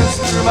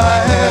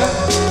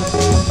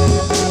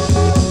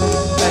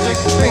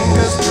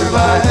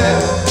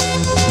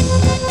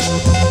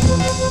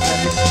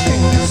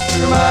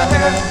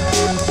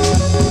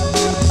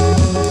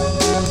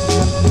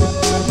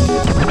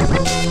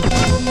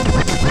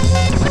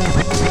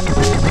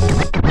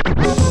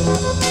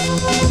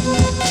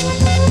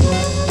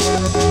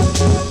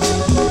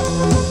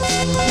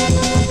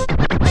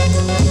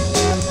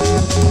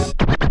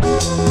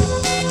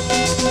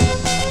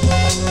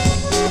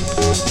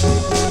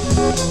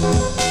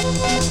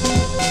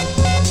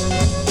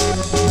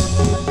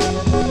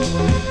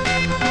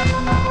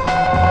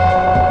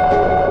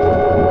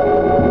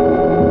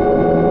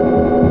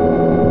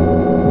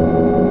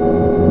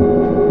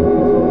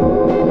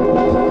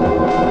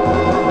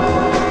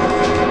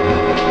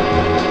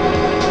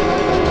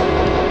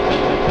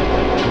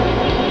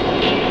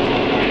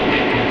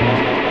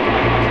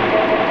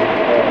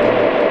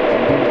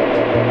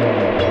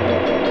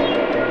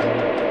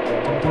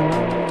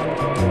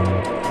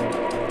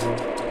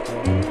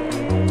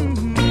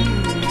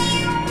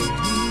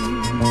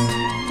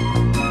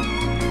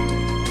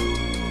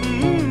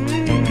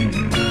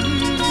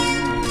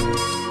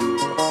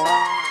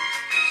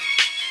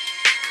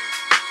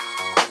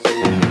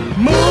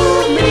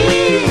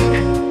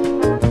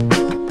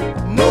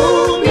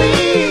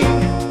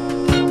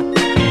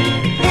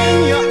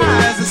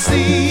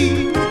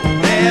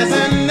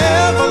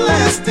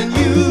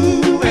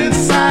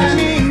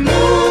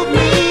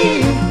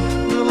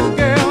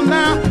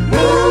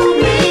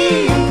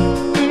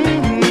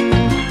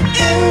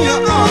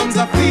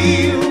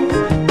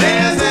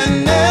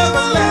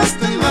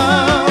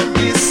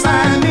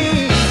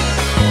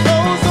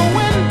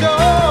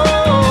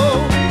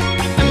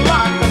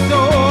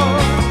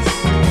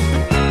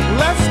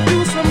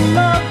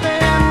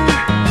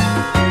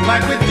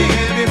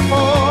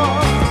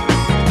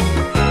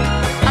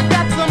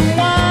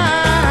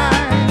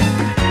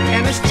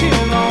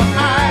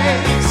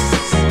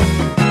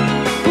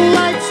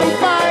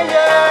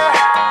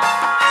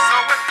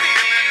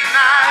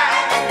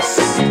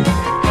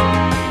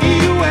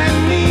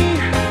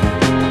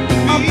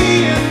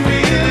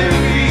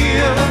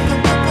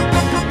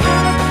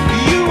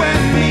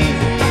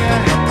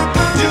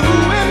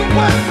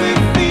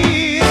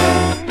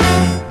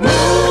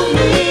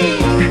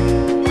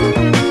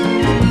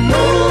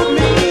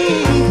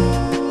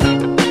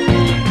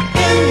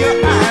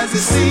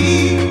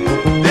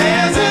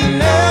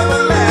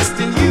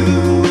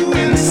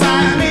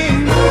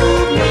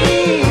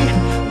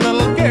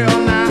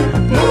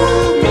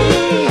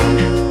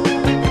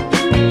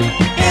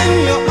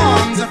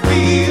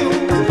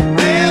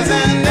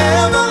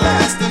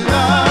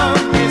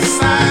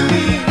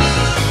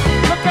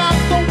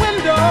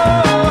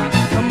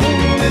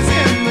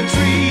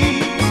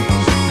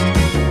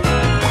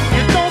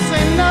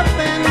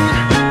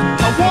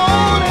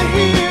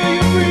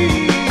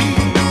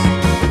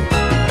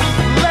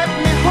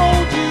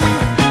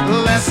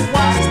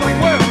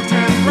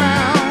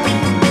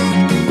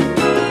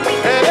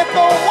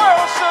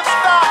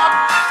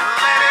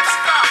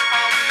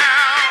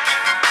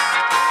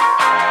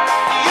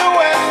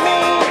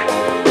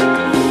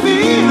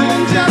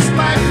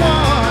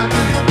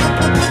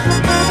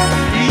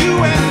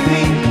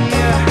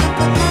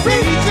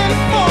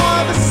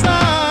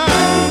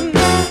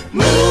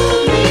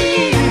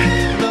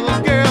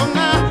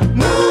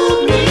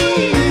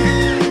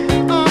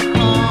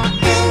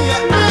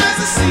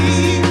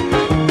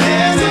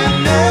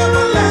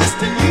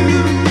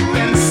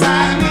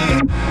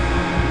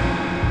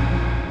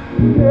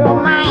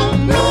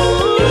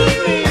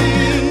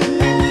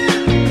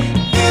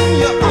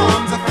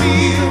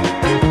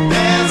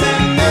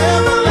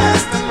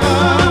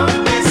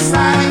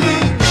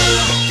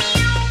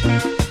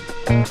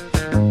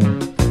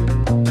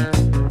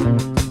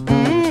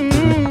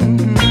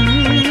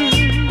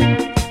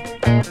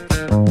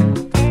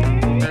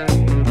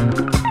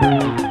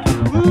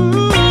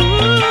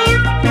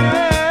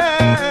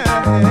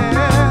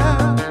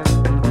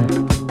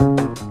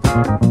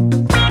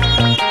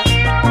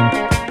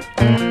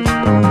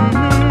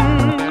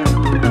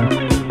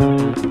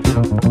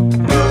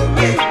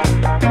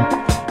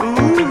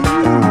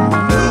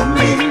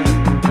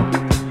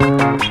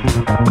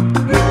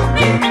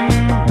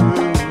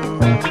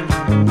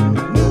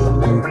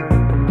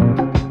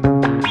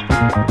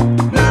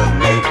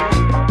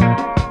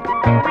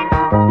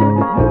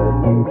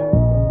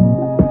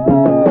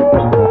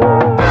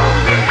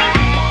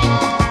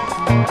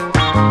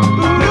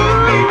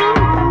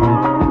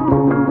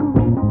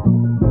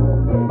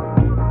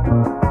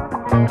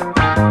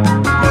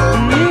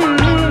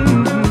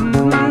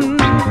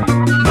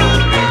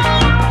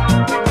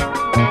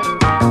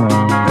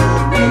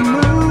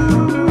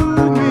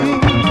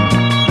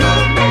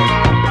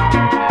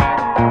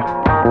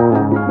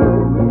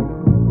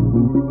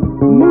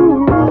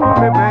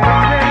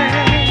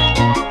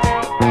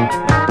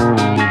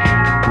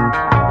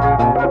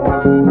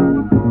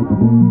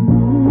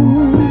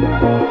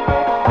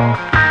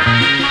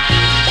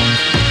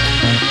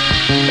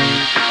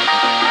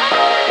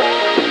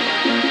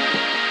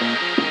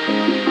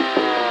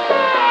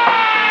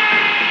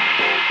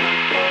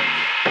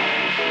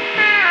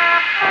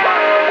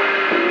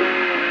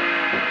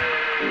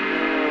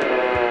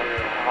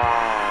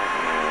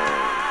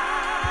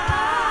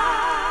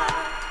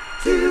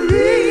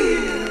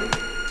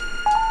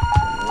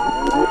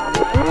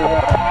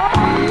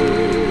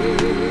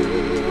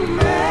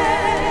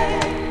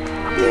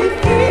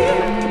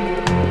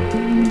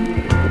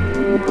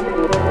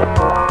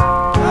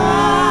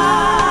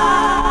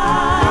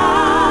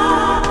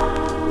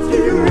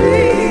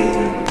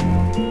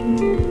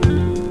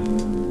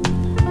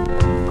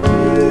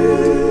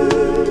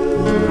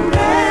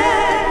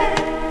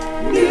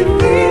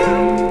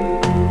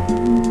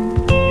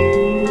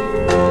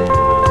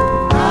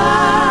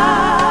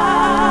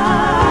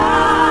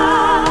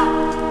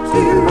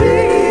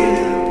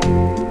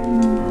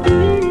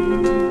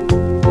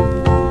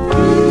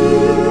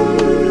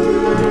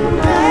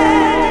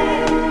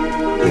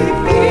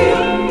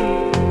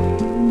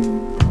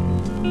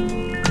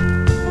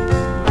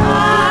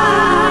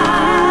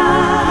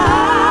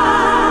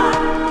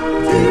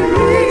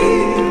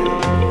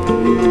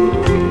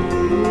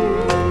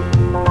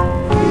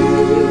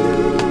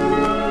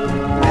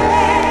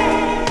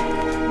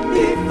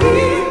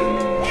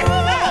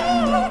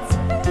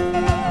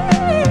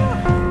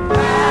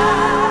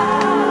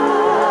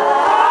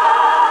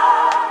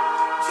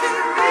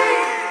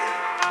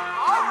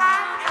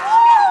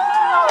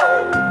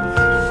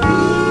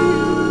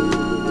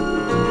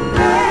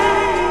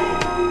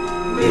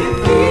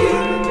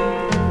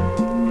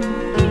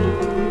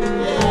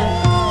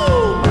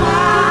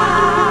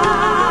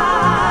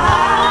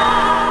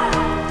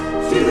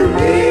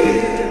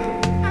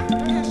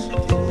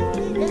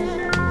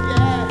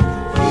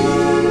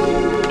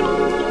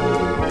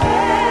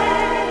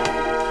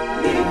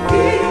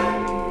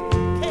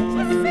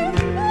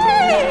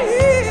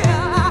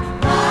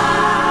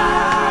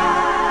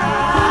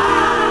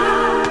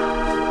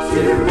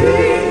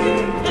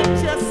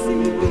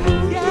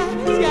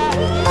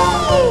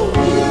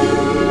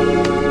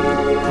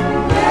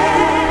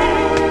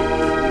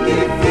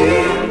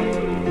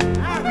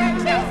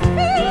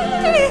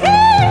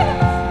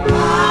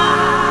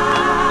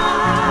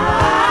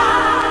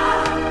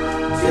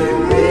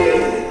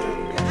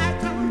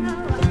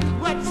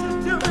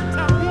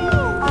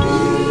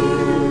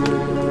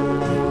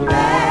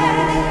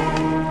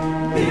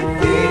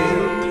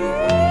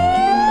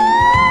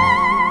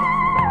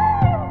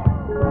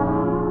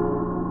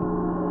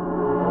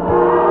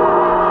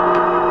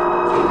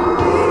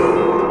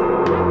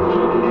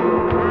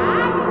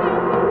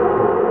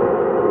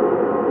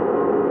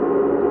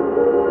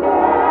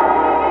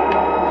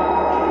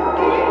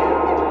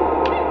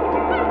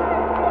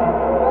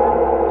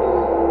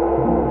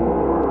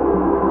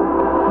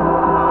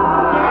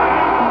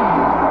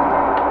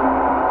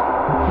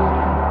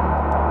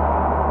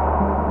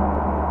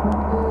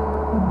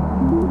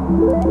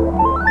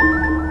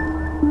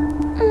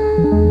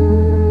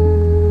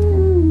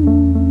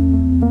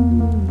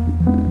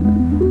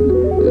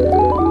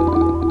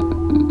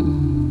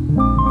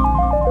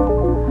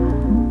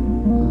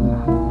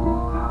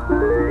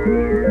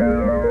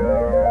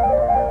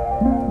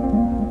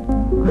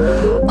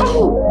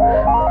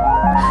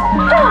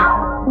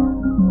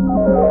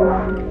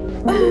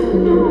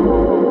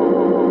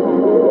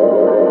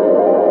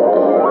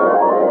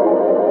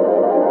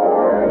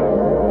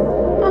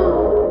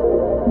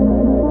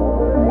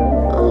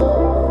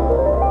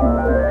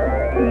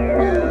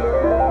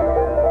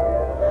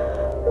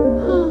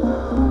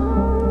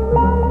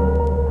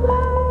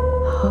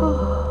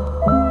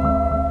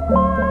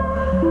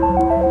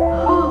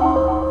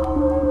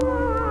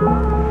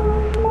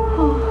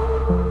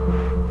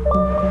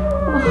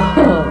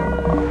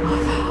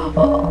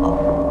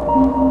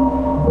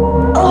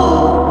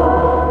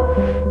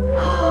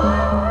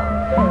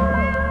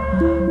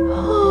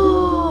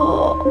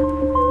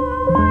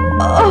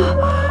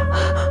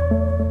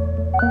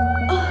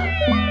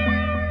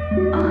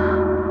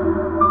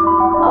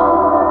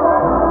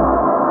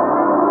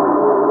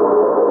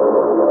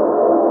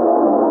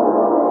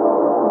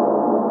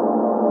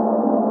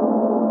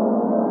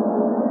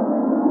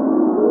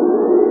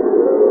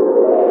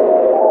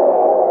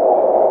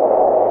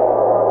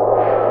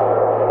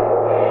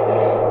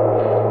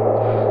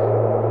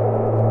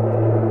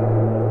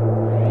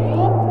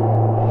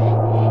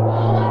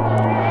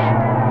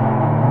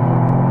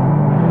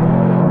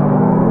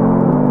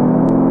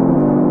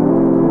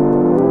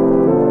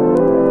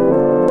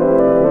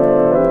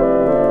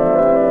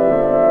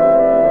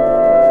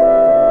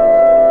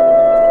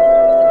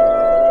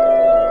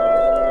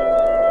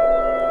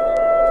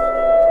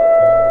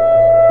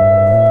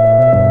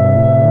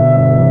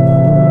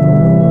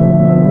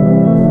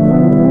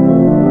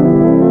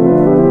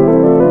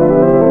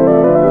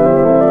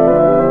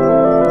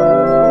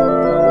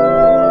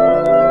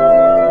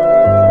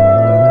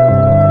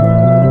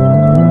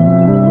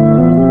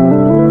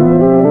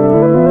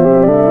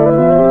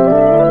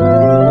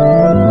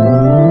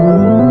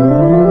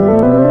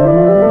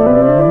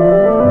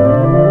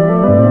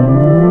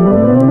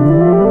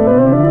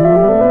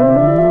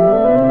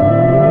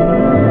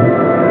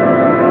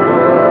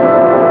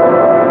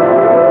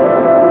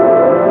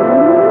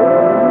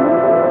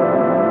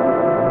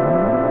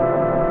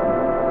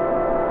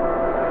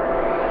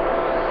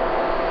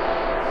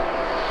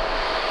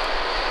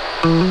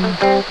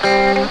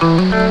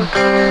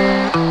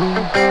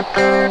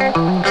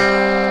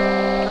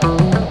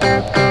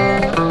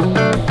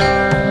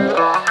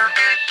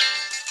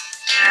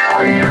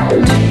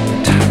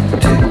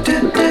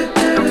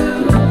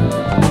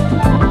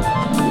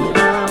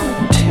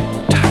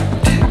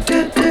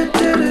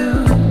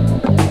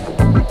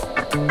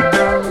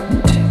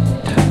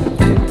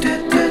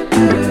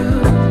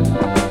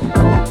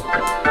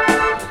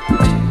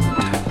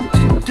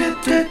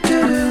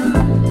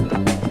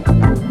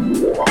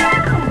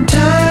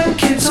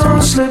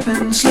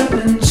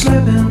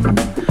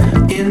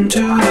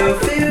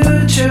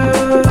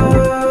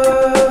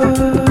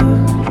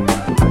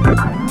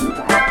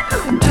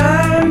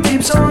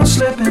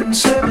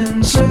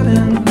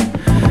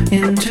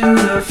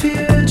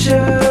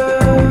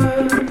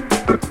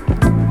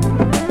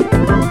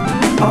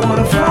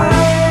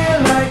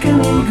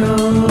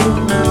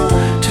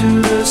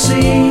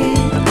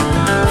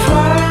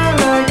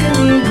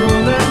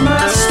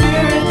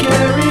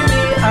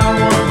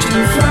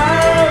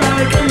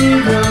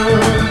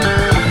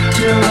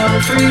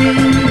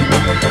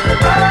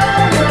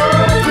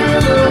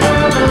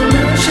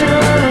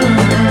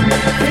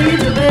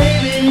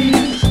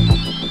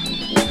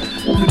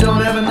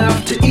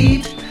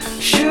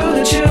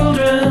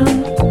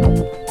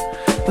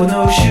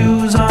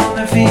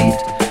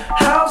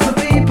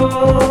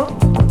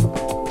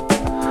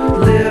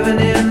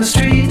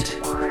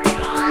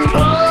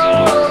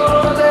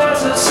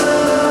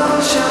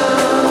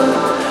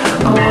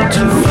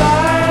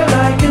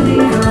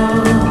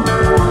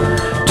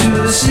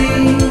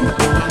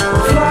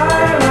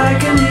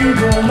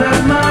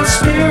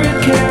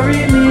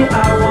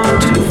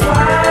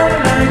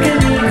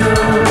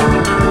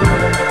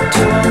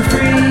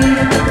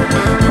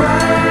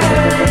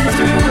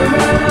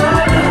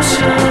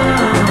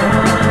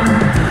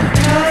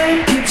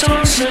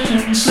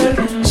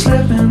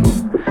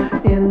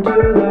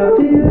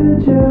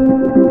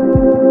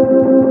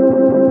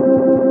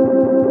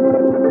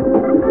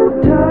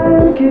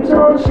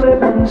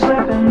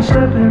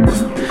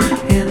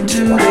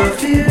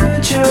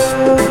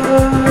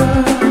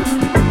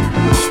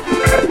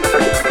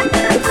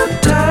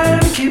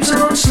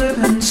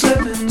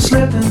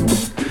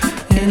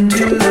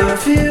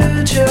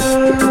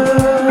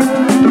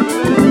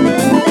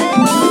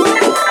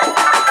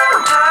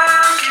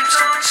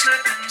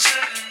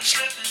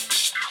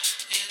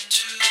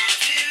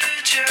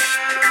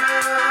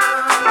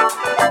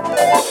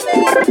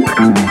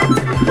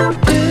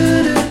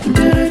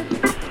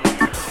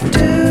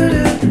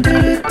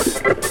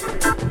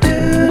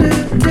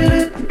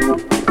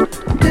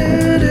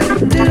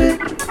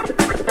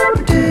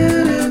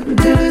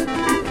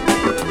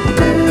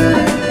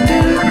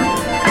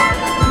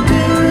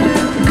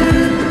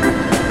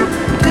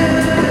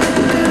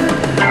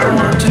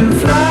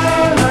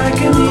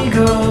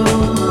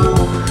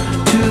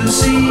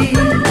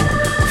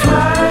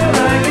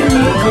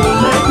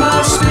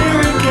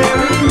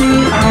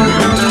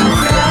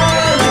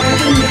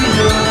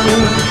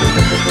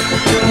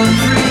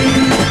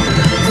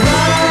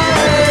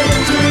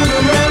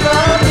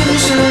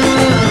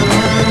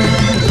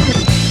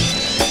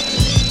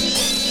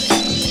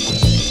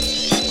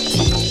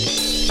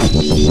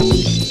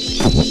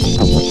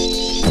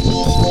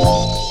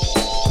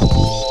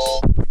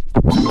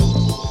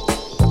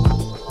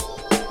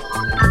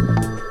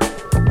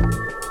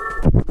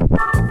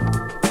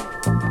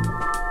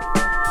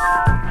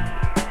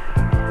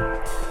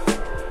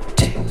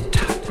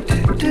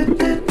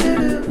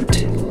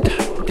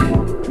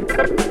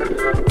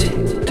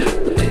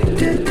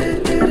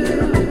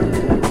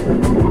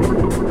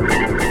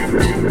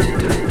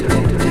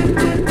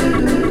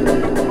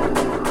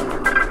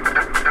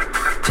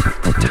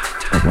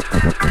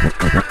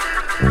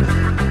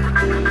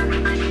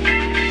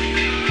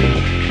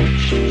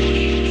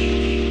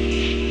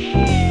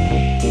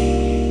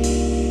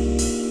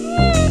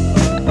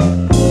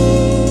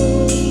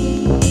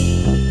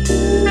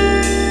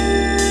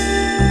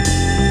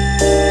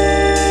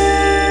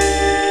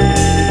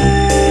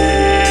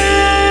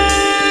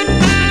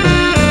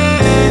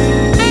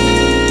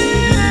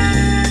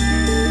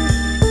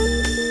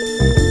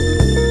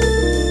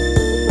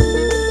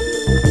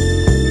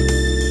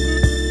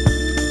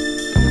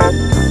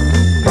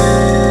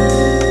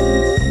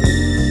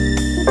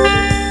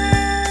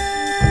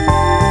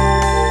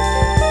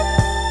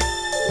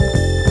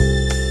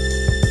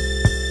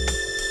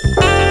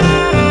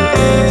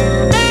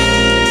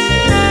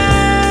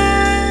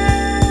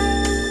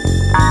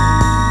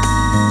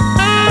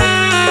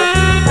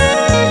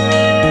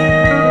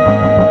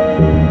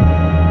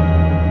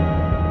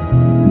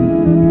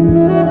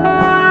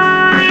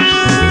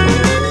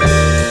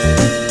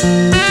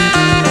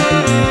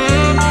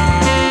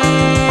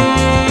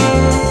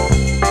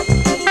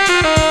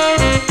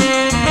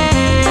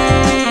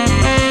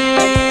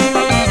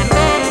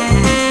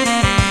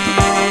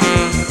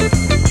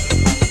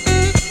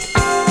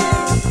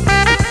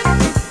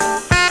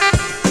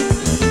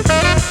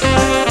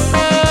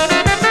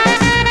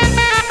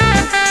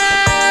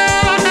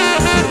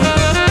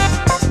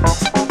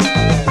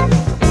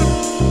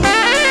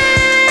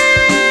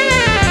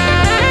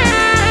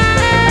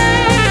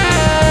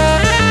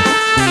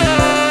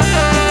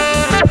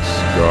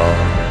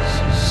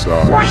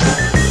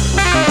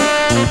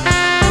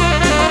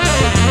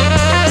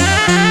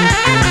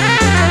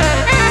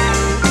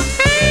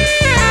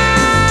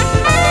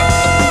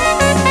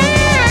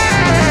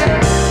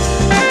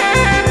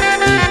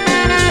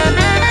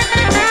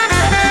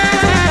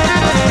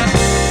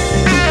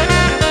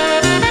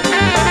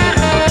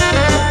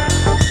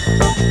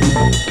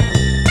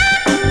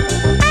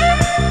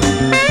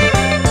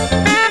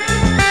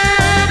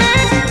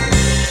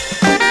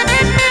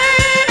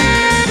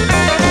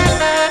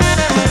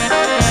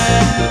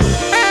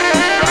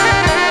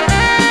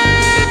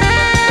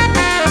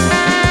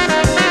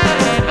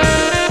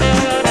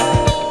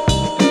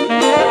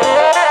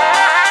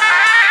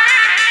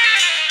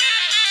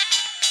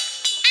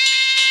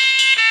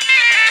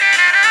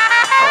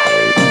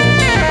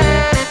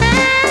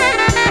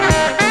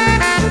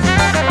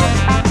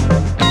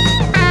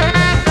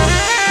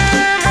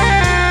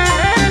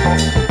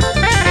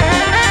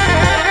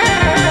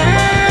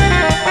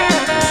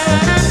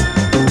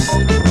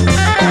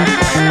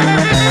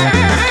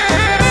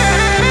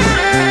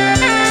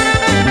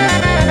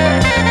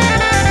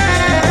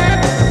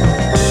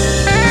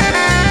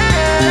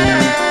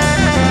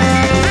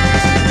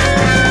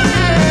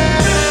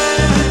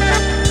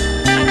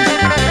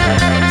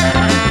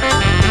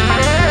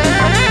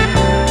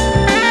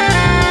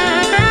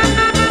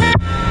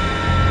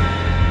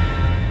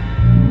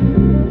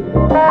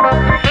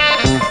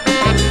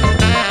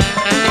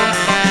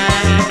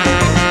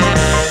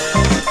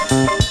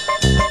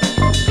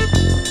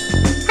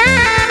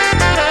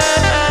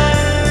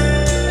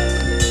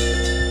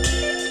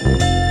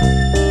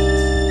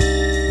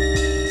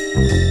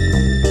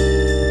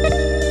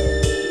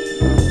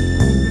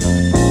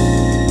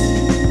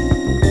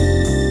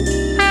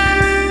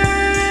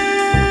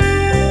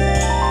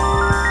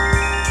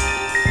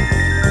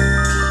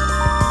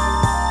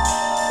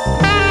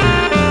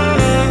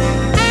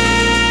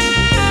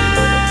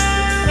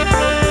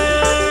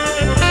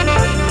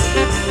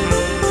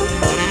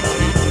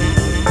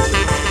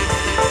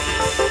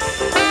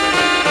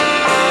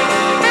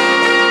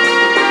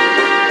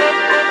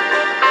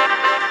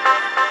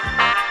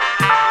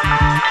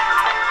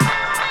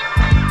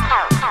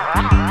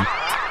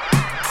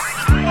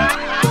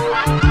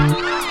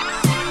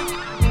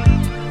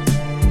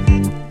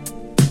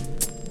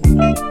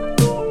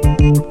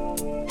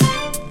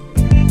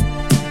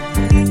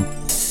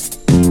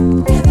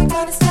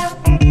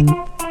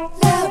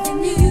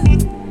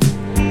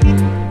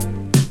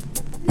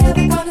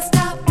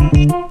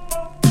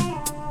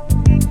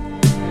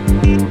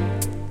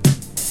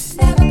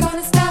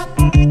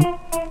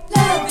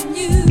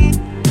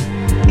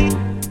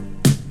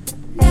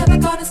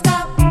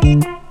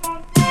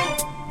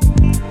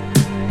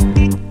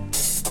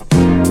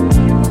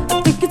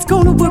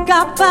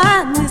Out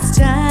fine this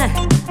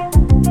time.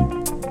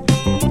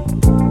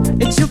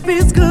 It sure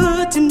feels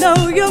good to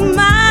know you're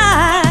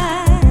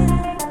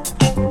mine.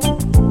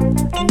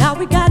 Now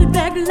we got it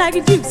back like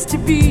it used to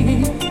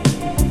be.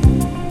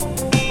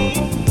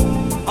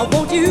 I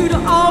want you to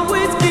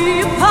always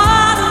be a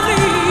part of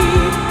me.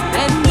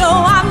 And no,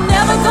 I'm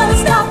never gonna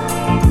stop,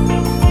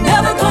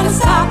 never gonna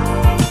stop.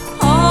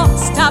 Oh,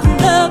 stop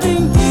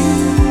loving you.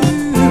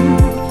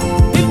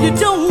 If you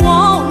don't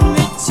want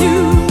me to.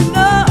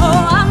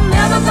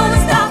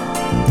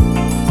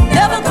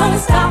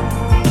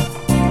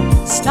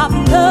 Stop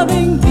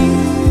loving you,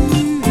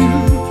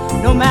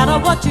 no matter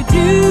what you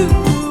do.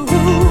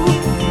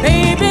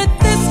 Baby,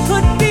 this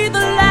could be the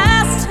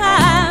last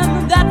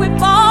time that we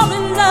fall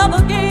in love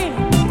again.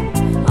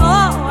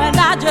 Oh, and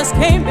I just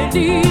can't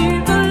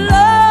believe the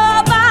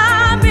love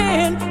I'm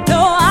in.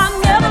 No, I'm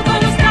never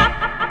gonna stop,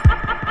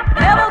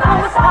 never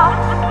gonna stop.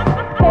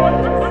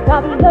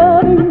 Stop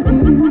loving you.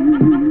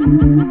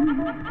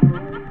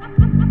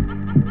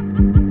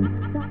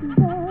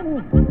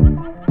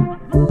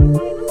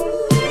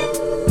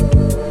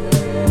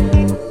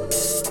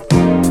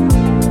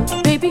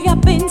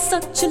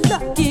 Such a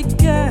lucky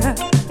girl,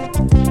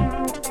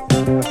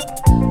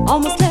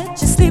 almost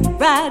let you slip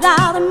right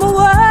out of my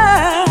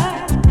world.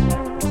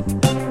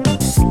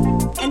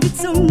 And it's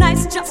so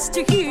nice just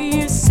to hear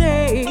you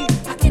say,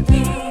 I can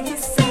hear you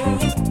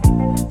say,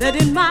 that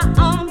in my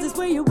arms is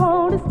where you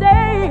want to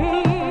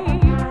stay.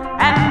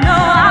 And no,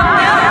 I'm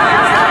never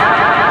gonna stop,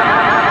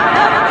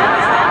 never gonna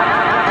stop.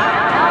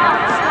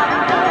 Stop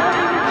loving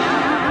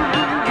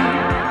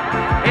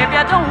you. If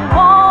you don't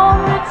want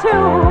me to,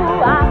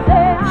 I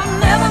say I'm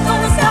never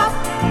gonna stop,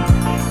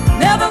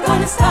 never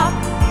gonna stop.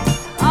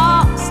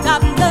 Oh,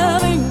 stop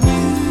loving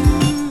you.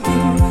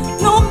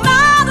 No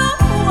matter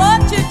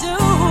what you do,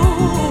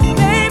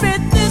 baby,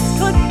 this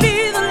could be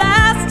the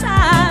last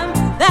time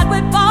that we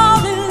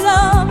fall in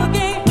love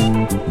again.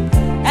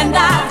 And I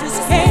just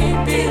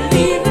can't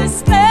believe the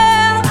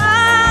spell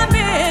I'm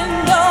in.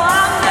 No,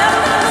 I'm never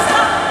gonna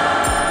stop,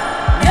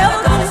 never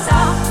gonna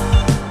stop.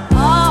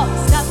 Oh,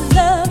 stop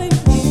loving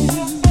you.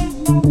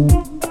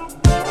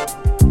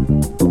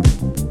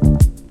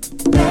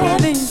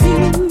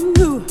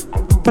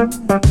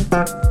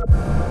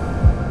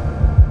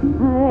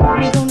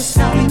 I ain't gonna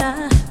stop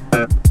now.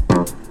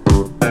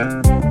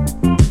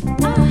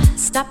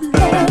 Stop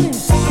loving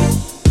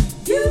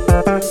you.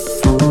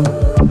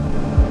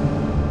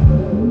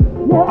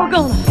 Never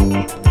gonna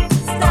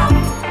stop.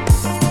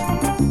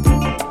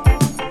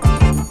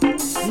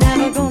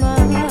 Never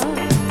gonna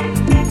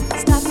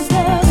stop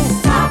loving.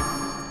 Stop.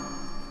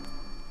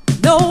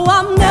 No,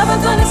 I'm never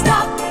gonna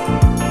stop.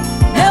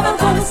 Never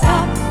gonna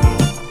stop.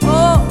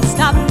 Oh,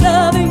 stop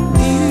loving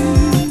you.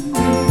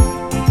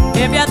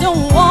 If you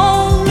don't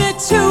want me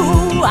to,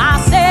 I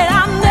said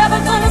I'm never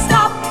gonna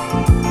stop,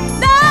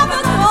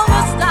 never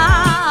gonna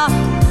stop,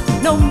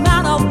 no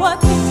matter what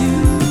you do.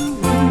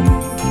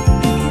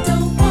 If you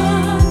don't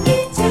want me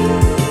to,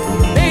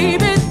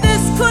 baby,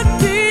 this could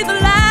be the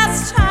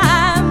last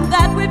time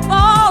that we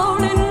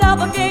fall in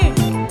love again.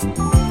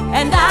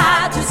 And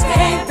I just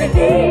can't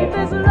believe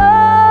this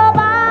love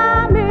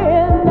I'm in.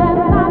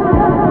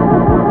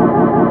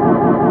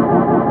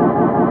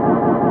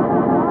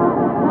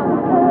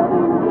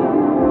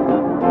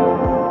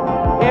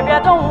 If you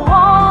don't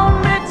want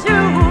me to,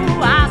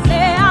 I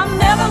say I'm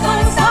never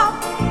gonna stop,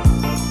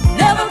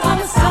 never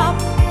gonna stop.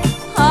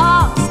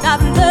 Oh,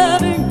 stop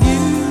loving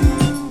you.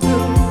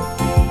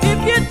 If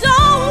you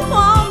don't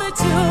want me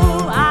to,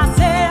 I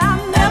say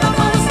I'm never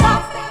gonna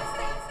stop,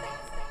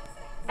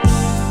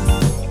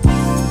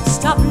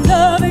 stop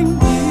loving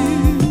you.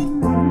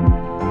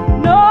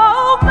 No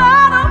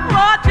matter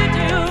what you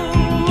do,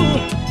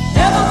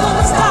 never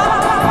gonna stop.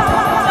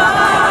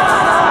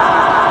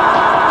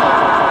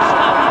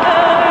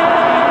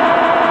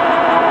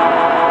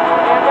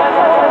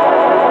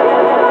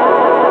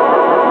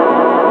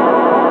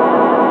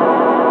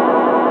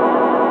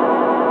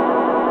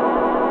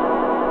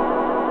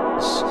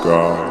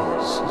 Sky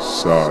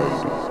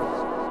Society.